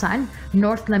Lindasan,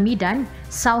 North Lamidan,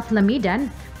 South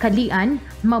Lamidan, Kalian,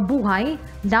 Mabuhay,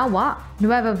 Dawa,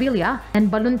 Nueva Villa,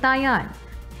 and Baluntayan.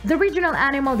 The Regional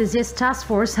Animal Disease Task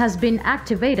Force has been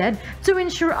activated to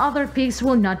ensure other pigs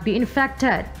will not be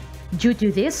infected. Due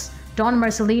to this, Don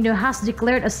Marcelino has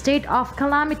declared a state of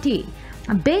calamity.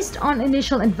 Based on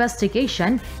initial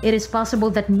investigation, it is possible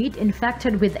that meat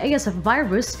infected with ASF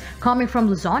virus coming from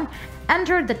Luzon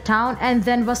entered the town and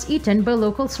then was eaten by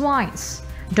local swines.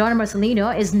 Don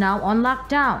Marcelino is now on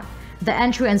lockdown. The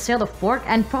entry and sale of pork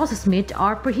and processed meat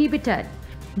are prohibited.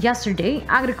 Yesterday,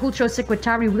 Agricultural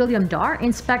Secretary William Dar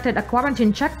inspected a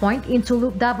quarantine checkpoint in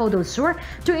Tulup, Davao del Sur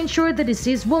to ensure the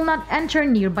disease will not enter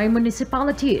nearby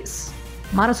municipalities.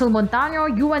 Marisol Montaño,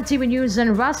 UNTV News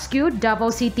and Rescue,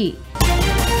 Davao City.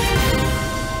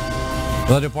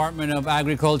 The Department of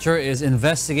Agriculture is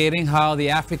investigating how the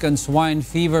African swine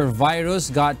fever virus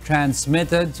got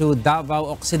transmitted to Davao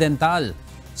Occidental.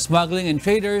 Smuggling and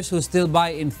traders who still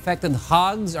buy infected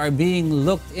hogs are being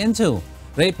looked into.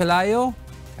 Ray Pelayo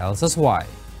tells us why.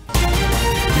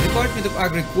 The Department of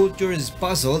Agriculture is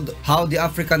puzzled how the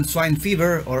African swine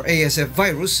fever or ASF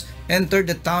virus entered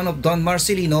the town of Don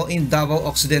Marcelino in Davao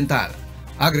Occidental.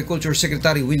 Agriculture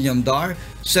Secretary William Dar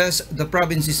says the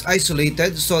province is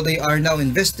isolated, so they are now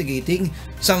investigating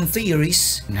some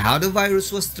theories on how the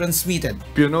virus was transmitted.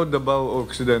 You know, Davao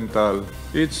Occidental,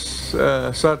 it's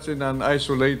such in an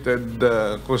isolated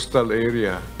coastal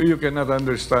area. You cannot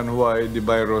understand why the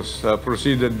virus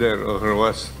proceeded there or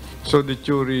was. So the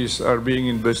theories are being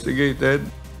investigated.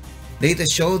 Data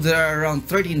show there are around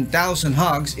 13,000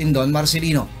 hogs in Don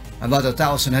Marcelino. About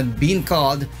 1,000 had been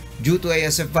caught due to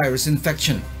ASF virus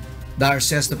infection. Dar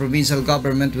says the provincial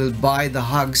government will buy the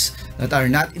hogs that are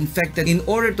not infected in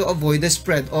order to avoid the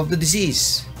spread of the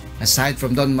disease. Aside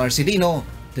from Don Marcelino,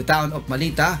 the town of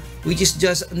Malita, which is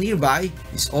just nearby,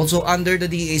 is also under the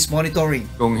DA's monitoring.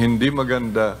 Kung hindi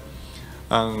maganda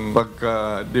ang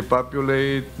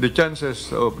pagka-depopulate, the chances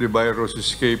of the virus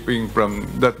escaping from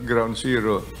that ground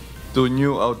zero to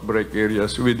new outbreak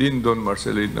areas within Don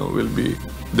Marcelino will be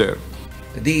there.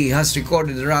 The DA has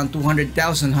recorded around 200,000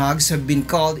 hogs have been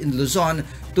called in Luzon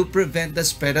to prevent the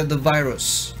spread of the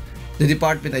virus. The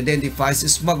department identifies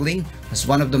smuggling as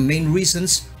one of the main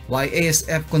reasons why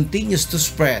ASF continues to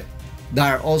spread.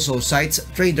 Dar also cites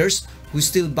traders who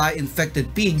still buy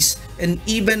infected pigs and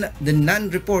even the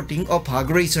non-reporting of hog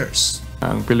raisers.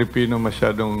 Ang Pilipino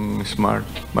masyadong smart.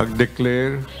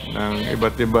 Mag-declare ng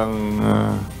iba't ibang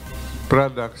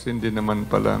products, hindi naman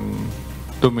palang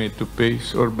tomato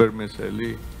paste or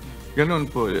vermicelli. Ganun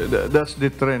po. That's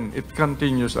the trend. It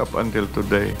continues up until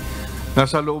today.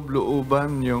 Nasa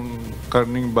loob-looban yung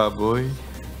karning baboy,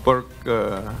 pork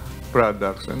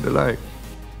products and the like.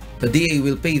 The DA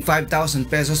will pay 5,000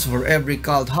 pesos for every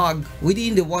culled hog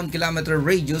within the 1 kilometer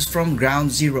radius from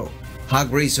ground zero. Hog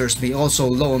raisers may also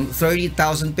loan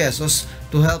 30,000 pesos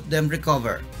to help them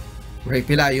recover. Ray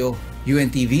Pilayo,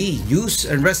 UNTV, News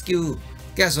and Rescue,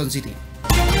 Quezon City.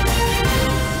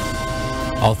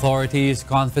 Authorities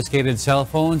confiscated cell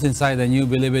phones inside the New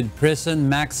Bilibid prison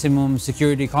maximum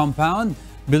security compound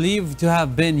believed to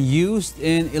have been used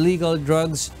in illegal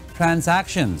drugs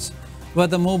transactions. But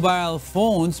the mobile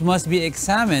phones must be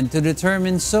examined to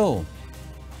determine so.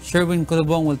 Sherwin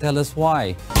Kulubong will tell us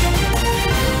why.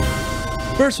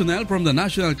 Personnel from the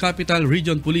National Capital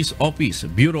Region Police Office,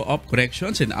 Bureau of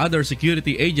Corrections and other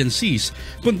security agencies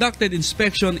conducted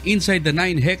inspection inside the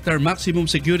 9-hectare maximum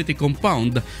security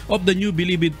compound of the New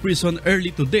Bilibid prison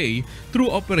early today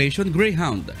through Operation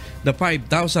Greyhound. The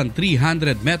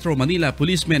 5,300 Metro Manila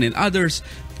policemen and others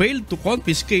failed to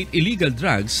confiscate illegal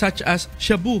drugs such as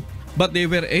shabu, but they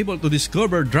were able to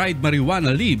discover dried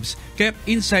marijuana leaves kept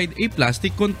inside a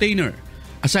plastic container.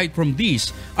 Aside from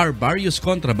these are various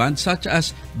contraband such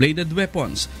as bladed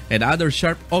weapons and other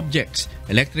sharp objects,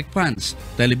 electric fans,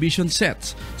 television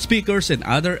sets, speakers and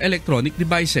other electronic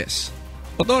devices.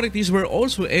 Authorities were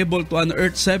also able to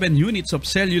unearth 7 units of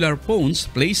cellular phones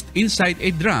placed inside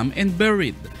a drum and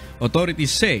buried.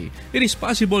 Authorities say it is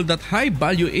possible that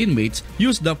high-value inmates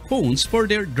use the phones for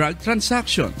their drug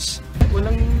transactions.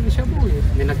 Walang shabu eh.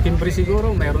 May nagtimbre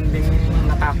siguro, mayroon ding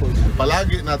natapos.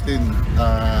 Palagi natin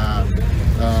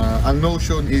ang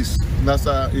notion is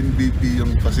nasa NBP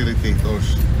yung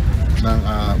facilitators ng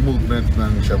movement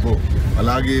ng shabu.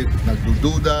 Palagi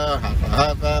nagdududa,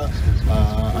 haka-haka,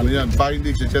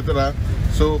 findings, etc.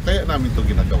 So kaya namin ito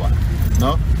ginagawa.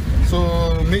 No? So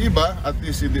may iba, at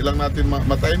least hindi lang natin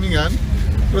matimingan,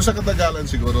 pero sa katagalan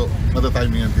siguro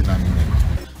matatimingan din namin.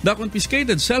 The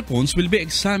confiscated cell phones will be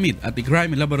examined at the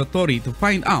crime laboratory to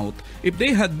find out if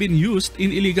they had been used in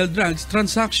illegal drugs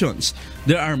transactions.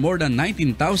 There are more than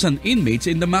 19,000 inmates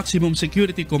in the maximum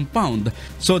security compound,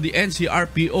 so the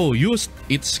NCRPO used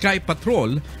its Sky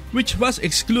Patrol, which was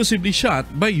exclusively shot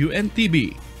by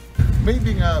UNTV.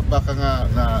 Maybe nga baka nga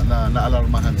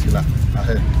naalarmahan sila.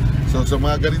 So sa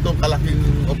mga ganitong kalaking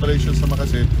operations naman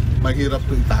kasi mahirap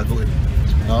to itago eh.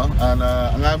 No?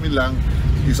 Ang amin lang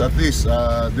is at least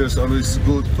there's always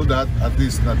good to that, at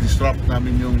least na-disrupt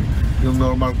namin yung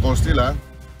normal course nila.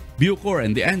 Bucor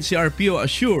and the NCRPO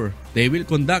assure they will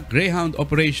conduct Greyhound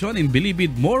operation in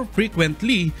Bilibid more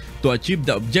frequently to achieve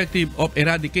the objective of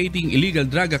eradicating illegal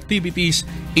drug activities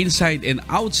inside and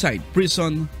outside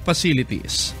prison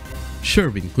facilities.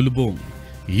 Sherwin Kulubong,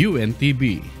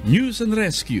 UNTV, News and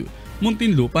Rescue,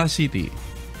 Muntinlupa City.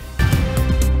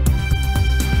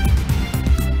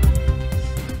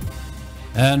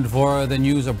 And for the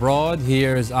news abroad,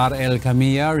 here's RL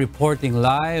Kamiya reporting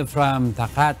live from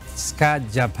Takatsuka,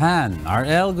 Japan.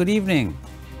 RL, good evening.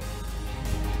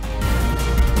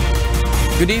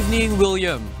 Good evening,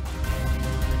 William.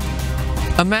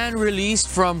 A man released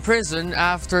from prison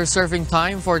after serving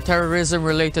time for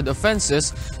terrorism-related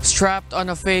offenses strapped on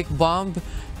a fake bomb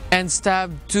and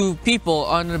stabbed 2 people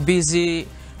on a busy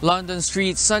London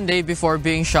street Sunday before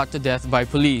being shot to death by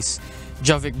police.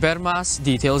 Jovic Bermas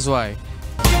details why.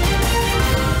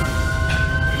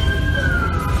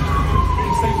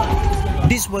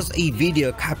 This was a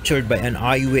video captured by an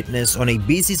eyewitness on a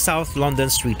busy South London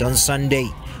street on Sunday,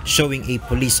 showing a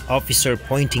police officer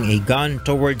pointing a gun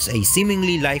towards a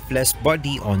seemingly lifeless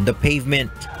body on the pavement.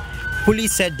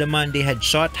 Police said the man they had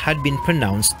shot had been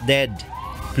pronounced dead.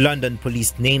 London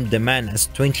police named the man as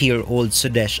 20-year-old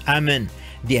Sudesh Aman,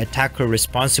 the attacker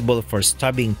responsible for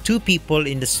stabbing 2 people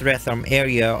in the Streatham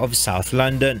area of South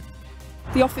London.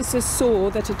 The officers saw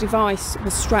that a device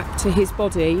was strapped to his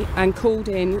body and called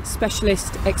in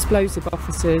specialist explosive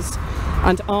officers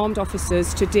and armed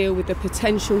officers to deal with the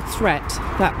potential threat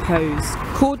that posed.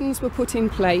 Cordons were put in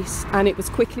place and it was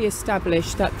quickly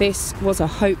established that this was a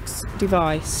hoax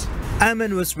device.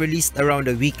 Aman was released around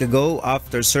a week ago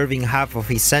after serving half of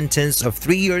his sentence of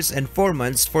 3 years and 4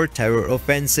 months for terror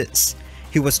offences.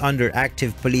 He was under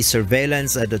active police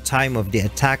surveillance at the time of the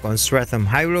attack on Streatham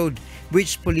High Road,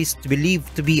 which police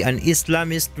believed to be an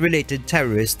Islamist-related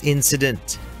terrorist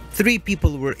incident. 3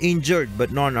 people were injured,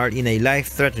 but none are in a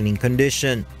life-threatening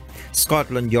condition.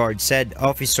 Scotland Yard said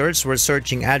officers were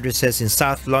searching addresses in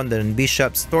South London and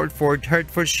Bishop's Stortford,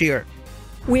 Hertfordshire.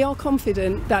 We are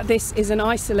confident that this is an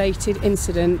isolated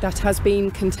incident that has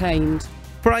been contained.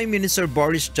 Prime Minister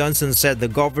Boris Johnson said the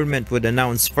government would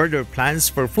announce further plans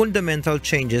for fundamental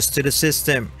changes to the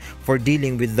system for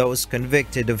dealing with those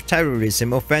convicted of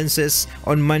terrorism offences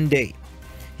on Monday.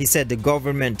 He said the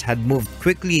government had moved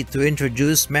quickly to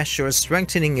introduce measures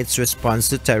strengthening its response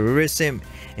to terrorism,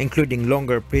 including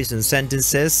longer prison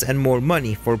sentences and more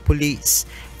money for police,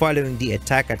 following the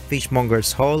attack at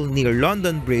Fishmongers Hall near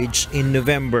London Bridge in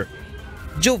November.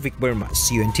 Jovic Bermas,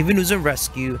 UNTV News and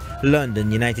Rescue,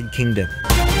 London, United Kingdom.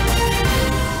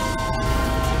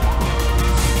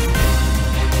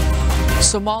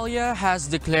 Somalia has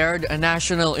declared a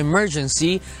national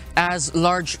emergency as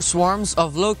large swarms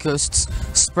of locusts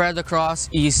spread across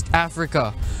East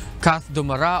Africa. Kath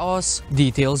Dumaraos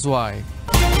details why.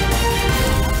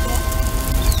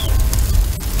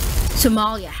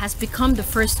 Somalia has become the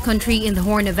first country in the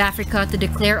Horn of Africa to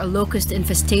declare a locust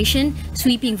infestation,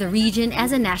 sweeping the region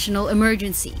as a national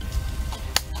emergency.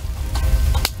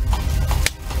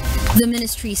 The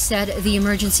ministry said the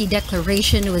emergency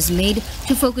declaration was made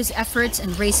to focus efforts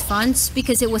and raise funds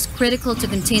because it was critical to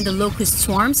contain the locust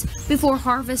swarms before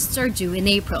harvests are due in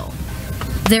April.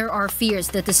 There are fears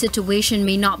that the situation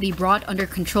may not be brought under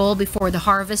control before the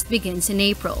harvest begins in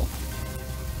April.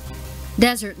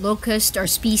 Desert locusts are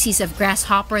species of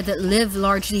grasshopper that live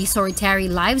largely solitary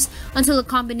lives until a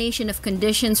combination of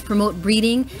conditions promote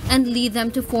breeding and lead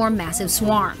them to form massive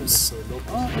swarms.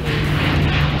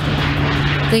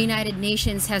 The United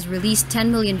Nations has released $10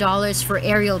 million for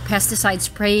aerial pesticide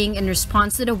spraying in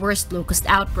response to the worst locust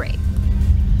outbreak.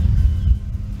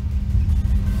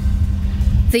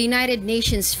 The United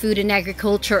Nations Food and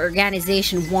Agriculture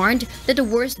Organization warned that the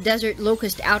worst desert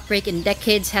locust outbreak in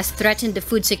decades has threatened the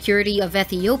food security of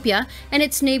Ethiopia and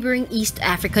its neighboring East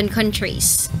African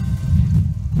countries.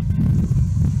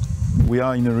 We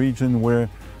are in a region where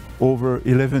over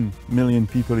 11 million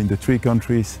people in the three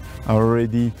countries are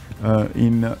already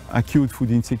in acute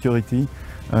food insecurity.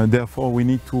 Therefore, we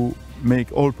need to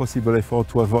make all possible effort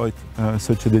to avoid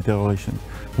such a deterioration.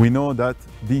 We know that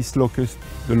these locusts,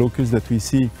 the locusts that we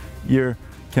see here,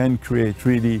 can create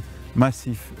really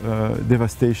massive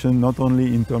devastation, not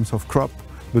only in terms of crop,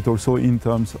 but also in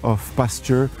terms of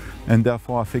pasture, and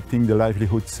therefore affecting the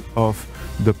livelihoods of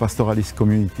the pastoralist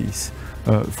communities.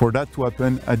 For that to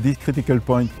happen at this critical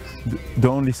point, the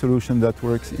only solution that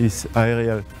works is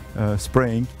aerial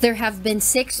spraying. There have been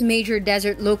 6 major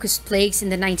desert locust plagues in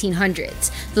the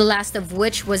 1900s, the last of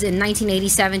which was in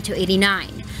 1987 to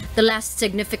 89. The last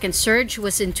significant surge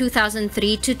was in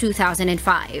 2003 to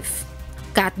 2005.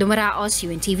 Kat Dumaraos,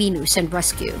 UNTV News and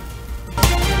Rescue.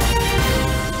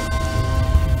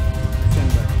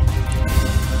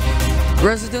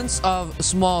 Residents of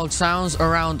small towns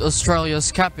around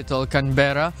Australia's capital,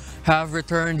 Canberra, have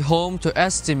returned home to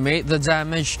estimate the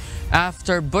damage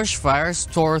after bushfires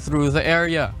tore through the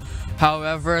area.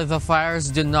 However, the fires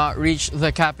did not reach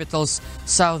the capital's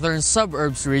southern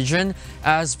suburbs region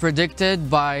as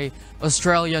predicted by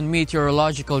Australian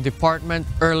Meteorological Department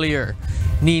earlier.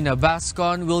 Nina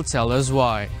Bascon will tell us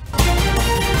why.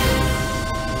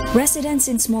 Residents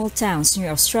in small towns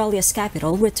near Australia's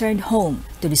capital returned home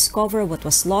to discover what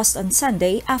was lost on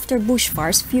Sunday after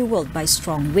bushfires fueled by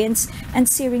strong winds and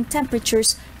searing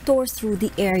temperatures tore through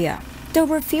the area. There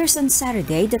were fears on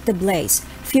Saturday that the blaze,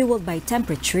 fueled by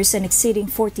temperatures and exceeding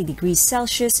 40 degrees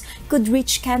Celsius, could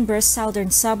reach Canberra's southern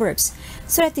suburbs,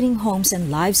 threatening homes and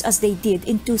lives as they did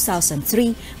in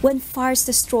 2003 when fires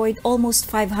destroyed almost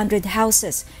 500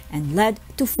 houses and led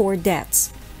to 4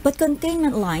 deaths. But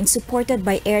containment lines supported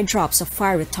by airdrops of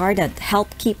fire retardant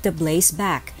helped keep the blaze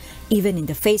back, even in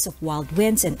the face of wild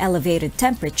winds and elevated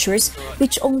temperatures,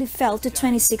 which only fell to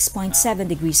 26.7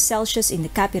 degrees Celsius in the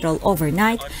capital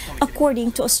overnight,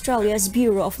 according to Australia's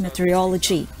Bureau of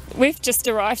Meteorology. We've just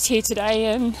arrived here today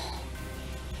and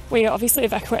we obviously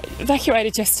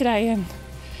evacuated yesterday and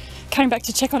came back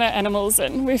to check on our animals,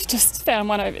 and we've just found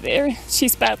one over there.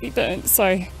 She's badly burnt,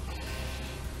 so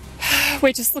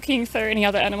we're just looking for any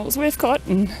other animals we've got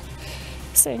and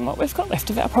seeing what we've got left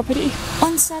of our property.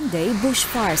 On Sunday,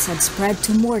 bushfires had spread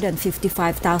to more than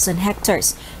 55,000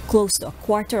 hectares, close to a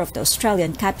quarter of the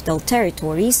Australian Capital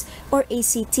Territories, or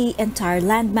ACT, entire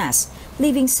landmass,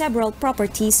 leaving several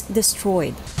properties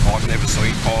destroyed. I've never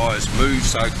seen fires move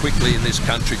so quickly in this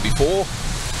country before.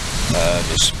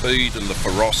 The speed and the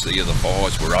ferocity of the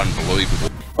fires were unbelievable.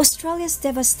 Australia's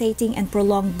devastating and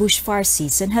prolonged bushfire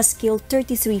season has killed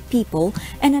 33 people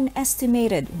and an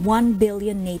estimated 1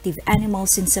 billion native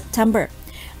animals in September.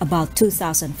 About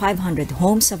 2,500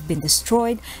 homes have been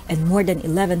destroyed and more than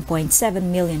 11.7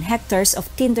 million hectares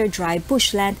of tinder-dry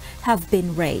bushland have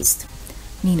been razed.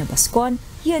 Nina Bascon,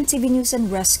 UNTV News and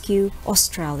Rescue,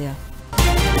 Australia.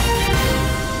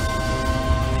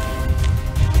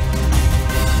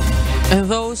 And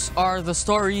those are the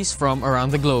stories from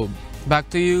around the globe.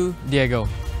 Back to you, Diego.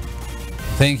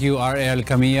 Thank you, R.L.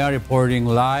 Kamiya, reporting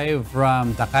live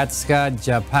from Takatsuka,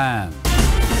 Japan.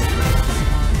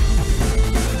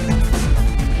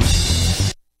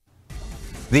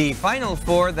 The Final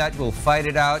Four that will fight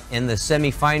it out in the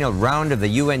semifinal round of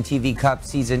the UNTV Cup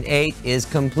Season 8 is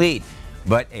complete.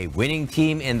 But a winning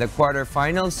team in the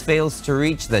quarterfinals fails to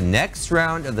reach the next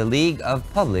round of the League of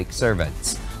Public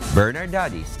Servants. Bernard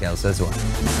Radies tells us why.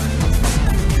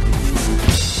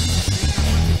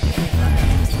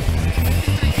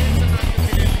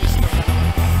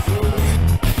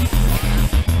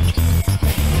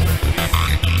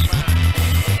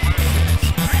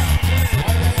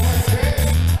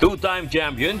 Two-time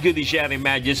champion Judiciary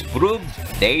Magis proved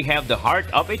they have the heart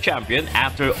of a champion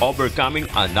after overcoming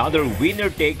another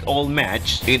winner-take-all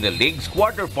match in the league's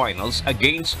quarterfinals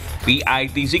against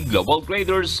PITC Global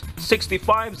Traders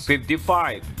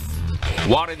 65-55.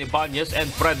 Warren Ibanez and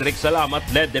Frederick Salamat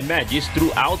led the Magis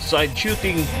through outside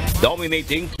shooting,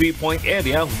 dominating three-point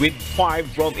area with 5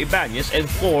 from Ibanez and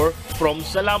 4 from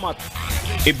Salamat.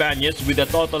 Ibanez with a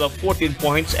total of 14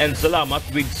 points and Salamat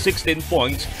with 16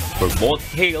 points were both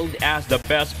hailed as the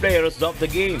best players of the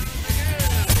game.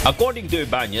 According to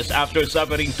Ibanez, after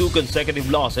suffering 2 consecutive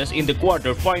losses in the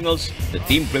quarterfinals, the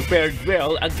team prepared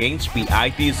well against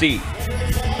PITC.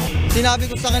 Sinabi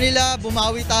ko sa kanila,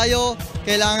 bumawi tayo,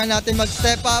 kailangan natin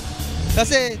mag-step up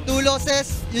kasi 2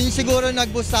 losses, yun siguro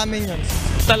nag-boost sa amin yun.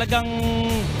 Talagang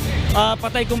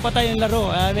patay kung patay yung laro.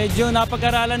 Medyo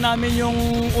napag-aralan namin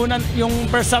yung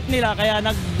first half nila kaya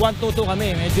nag-1-2-2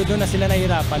 kami. Medyo doon na sila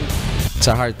nahirapan. It's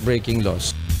a heartbreaking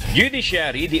loss.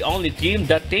 Judiciary, the only team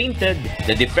that tainted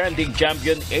the defending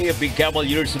champion AFB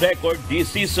Cavaliers record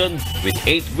this season with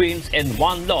 8 wins and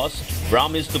 1 loss,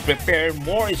 promised to prepare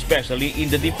more, especially in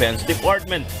the defense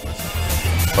department.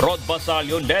 Rod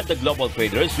Basalio led the Global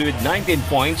Traders with 19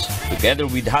 points, together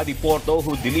with Hadi Porto,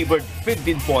 who delivered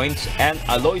 15 points, and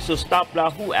Aloysius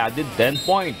Tapla, who added 10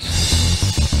 points.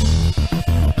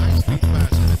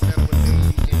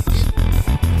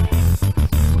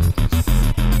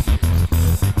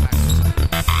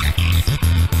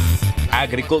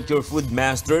 Agriculture Food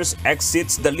Masters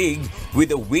exits the league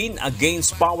with a win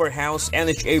against powerhouse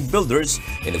NHA Builders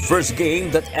in the first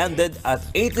game that ended at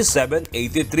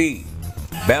 87-83.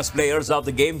 Best players of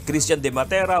the game, Christian De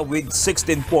Matera with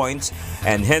 16 points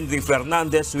and Henry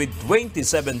Fernandez with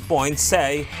 27 points,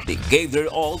 say they gave their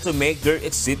all to make their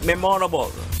exit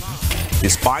memorable.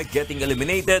 Despite getting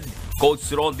eliminated, Coach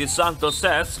Ron De Santos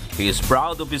says he is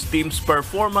proud of his team's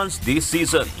performance this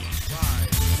season.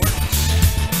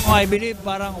 I believe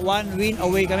parang 1 win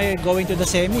away kami going to the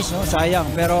semis, no? Sayang,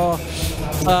 pero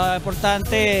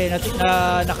importante na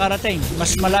nakarating.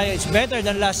 Mas malayo, it's better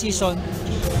than last season.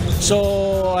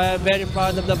 So I'm very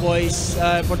proud of the boys.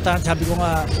 Importante, sabi ko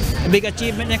nga, a big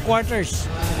achievement in quarters.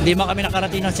 Hindi man kami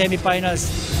nakarating ng semifinals.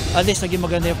 At least naging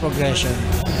maganda yung progression.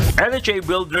 NHA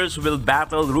Builders will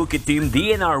battle rookie team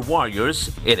DNR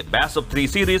Warriors in a best-of-3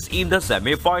 series in the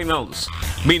semifinals.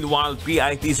 Meanwhile,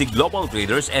 PITC Global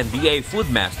Traders and DA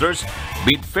Food Masters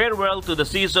bid farewell to the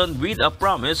season with a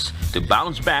promise to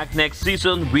bounce back next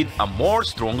season with a more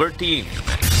stronger team.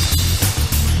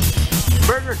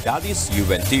 Bernard Radies,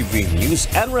 UNTV News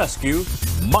and Rescue,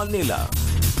 Manila.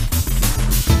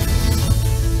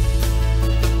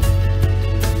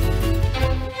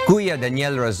 Kuya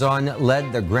Daniel Razon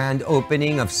led the grand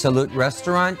opening of Salute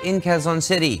Restaurant in Quezon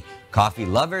City. Coffee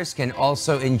lovers can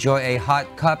also enjoy a hot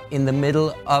cup in the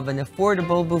middle of an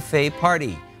affordable buffet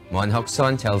party. Mon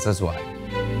Hokson tells us why.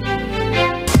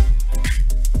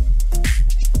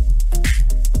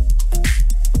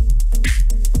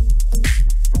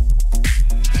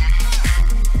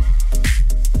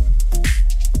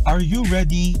 Are you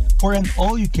ready for an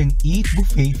all-you-can-eat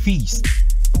buffet feast?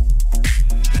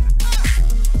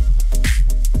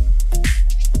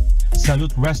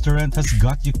 Salute Restaurant has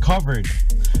got you covered.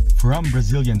 From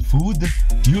Brazilian food,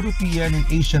 European and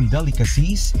Asian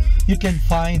delicacies, you can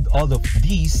find all of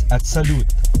these at Salute.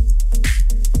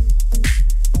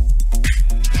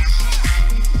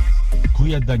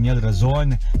 Kuya Daniel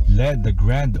Razon led the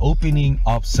grand opening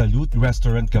of Salute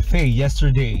Restaurant Cafe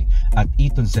yesterday at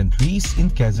Eaton Centris in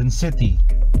Quezon City.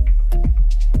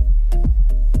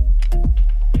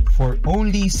 For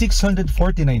only 649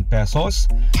 pesos,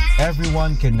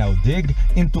 everyone can now dig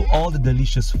into all the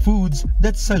delicious foods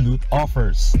that Salute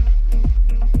offers.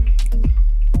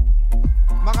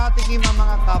 Makatikim ang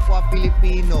mga kapwa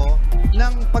Pilipino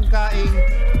ng pagkain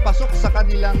pasok sa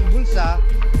kanilang bulsa,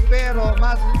 pero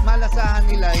malasahan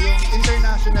nila yung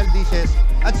international dishes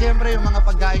at siyempre yung mga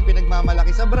pagkain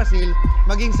pinagmamalaki sa Brazil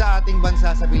maging sa ating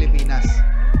bansa sa Pilipinas.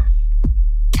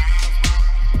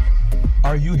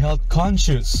 Are you health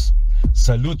conscious?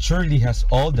 Salute surely has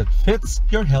all that fits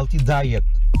your healthy diet.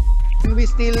 We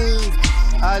still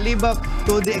live up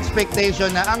to the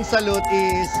expectation na ang Salute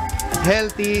is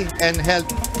healthy and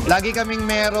healthy. Lagi kaming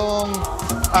merong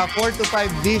 4 to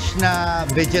 5 dish na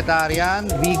vegetarian,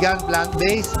 vegan,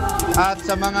 plant-based. At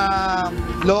sa mga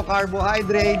low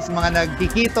carbohydrates, mga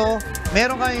nagkikito,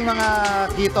 meron kaming mga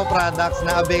keto products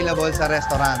na available sa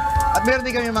restaurant. At meron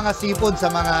din kaming mga seafood sa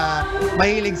mga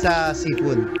mahilig sa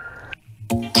seafood.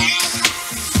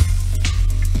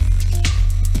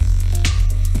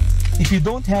 If you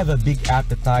don't have a big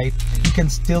appetite, you can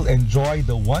still enjoy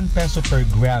the 1 peso per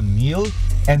gram meal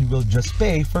and will just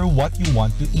pay for what you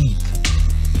want to eat.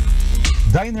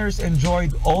 Diners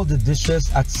enjoyed all the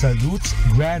dishes at Salute's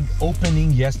grand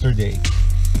opening yesterday.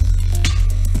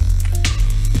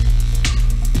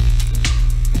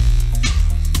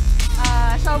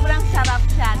 Sobrang sarap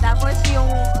siya. Tapos yung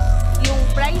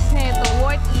price nito,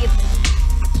 worth it.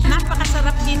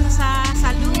 Napakasarap din sa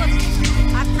Salute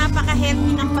at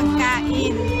napaka-healthy ng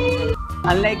pagkain.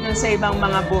 Unlike dun sa ibang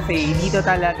mga buffet, dito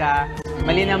talaga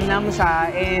malinamnam siya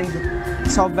and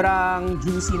sobrang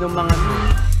juicy ng mga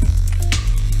meat.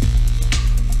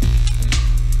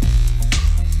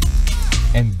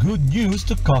 And good news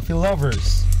to coffee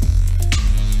lovers.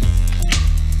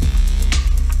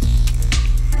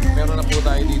 Meron na po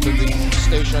tayo dito ding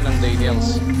station ng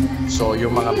Daniels. So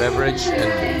yung mga beverage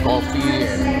and coffee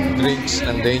and drinks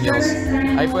ng Daniels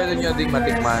ay pwede nyo ding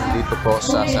matikman dito po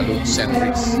sa Salute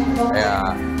Centrics.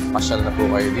 Kaya pasyal na po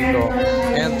kayo dito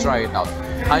and try it out.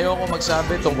 Ayoko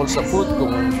magsabi tungkol sa food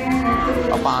kung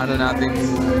paano natin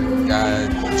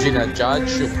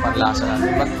gina-judge yung panlasa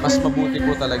natin. But mas mabuti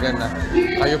po talaga na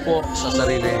kayo po sa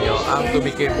sarili niyo ang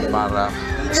tumikim para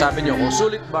sabi niyo kung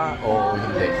sulit ba o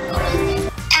hindi.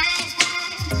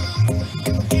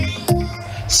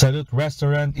 Salute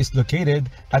Restaurant is located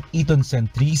at Eton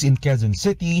Centris in Quezon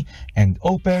City and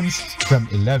opens from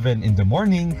 11 in the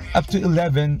morning up to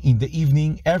 11 in the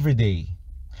evening every day.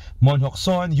 Mon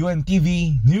Hokson,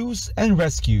 UNTV News and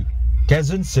Rescue,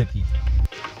 Quezon City.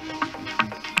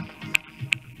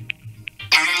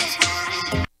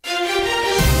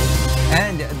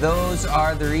 And those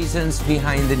are the reasons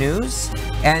behind the news.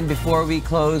 And before we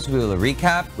close, we will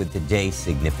recap with today's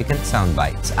significant sound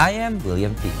bites. I am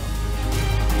William P.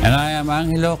 And I am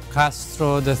Angelo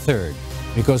Castro III.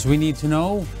 Because we need to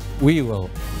know, we will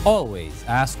always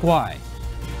ask why.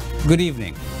 Good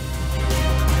evening.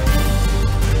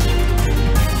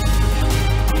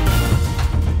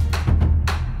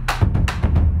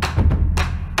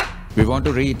 We want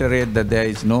to reiterate that there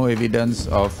is no evidence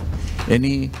of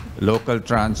any local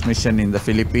transmission in the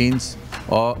Philippines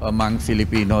or among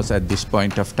Filipinos at this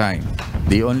point of time.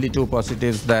 The only 2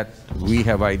 positives that we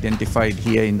have identified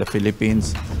here in the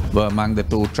Philippines were among the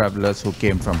 2 travelers who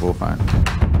came from Wuhan.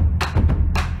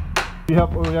 We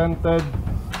have oriented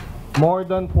more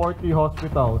than 40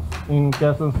 hospitals in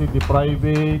Quezon City,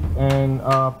 private and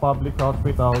public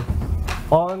hospitals,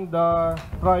 on the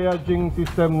triaging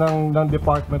system ng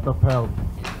Department of Health.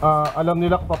 Alam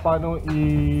nila paano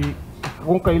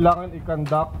kung kailangan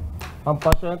i-conduct ang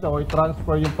pasyente o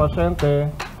i-transfer yung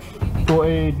pasyente to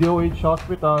a DOH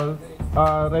hospital,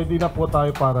 ready na po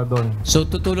tayo para doon. So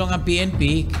tutulong ang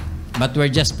PNP, but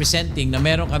we're just presenting na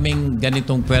meron kaming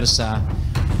ganitong pwersa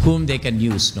whom they can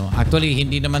use. No? Actually,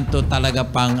 hindi naman to talaga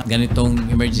pang ganitong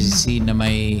emergency na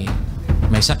may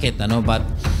sakit, but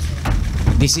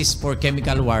this is for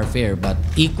chemical warfare, but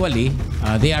equally,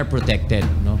 they are protected.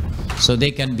 No? So they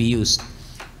can be used.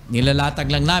 Nilalatag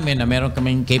lang namin na meron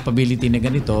kaming capability na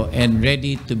ganito and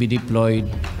ready to be deployed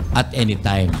at any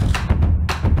time.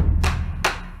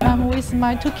 With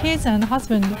my 2 kids and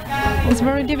husband, it's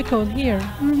very difficult here.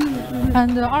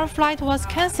 And our flight was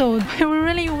cancelled. We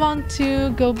really want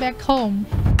to go back home.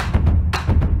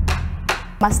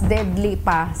 Mas deadly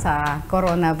pa sa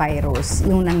coronavirus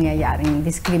yung nangyayaring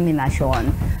diskriminasyon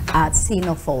at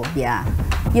xenophobia.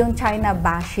 Yung China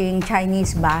bashing,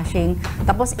 Chinese bashing,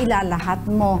 tapos ilalahat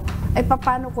mo. Ay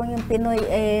paano kung yung Pinoy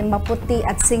maputi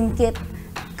at singkit,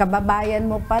 kababayan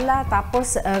mo pala,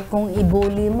 tapos kung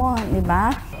ibuli mo, di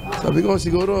ba? Sabi ko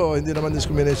siguro hindi naman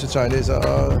discrimination Chinese.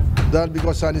 Dahil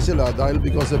because Chinese sila, dahil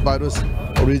because the virus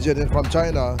originated from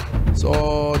China,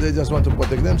 so they just want to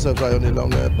protect themselves. Ayaw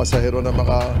nilang pasahero na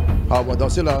makahawa daw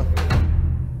sila.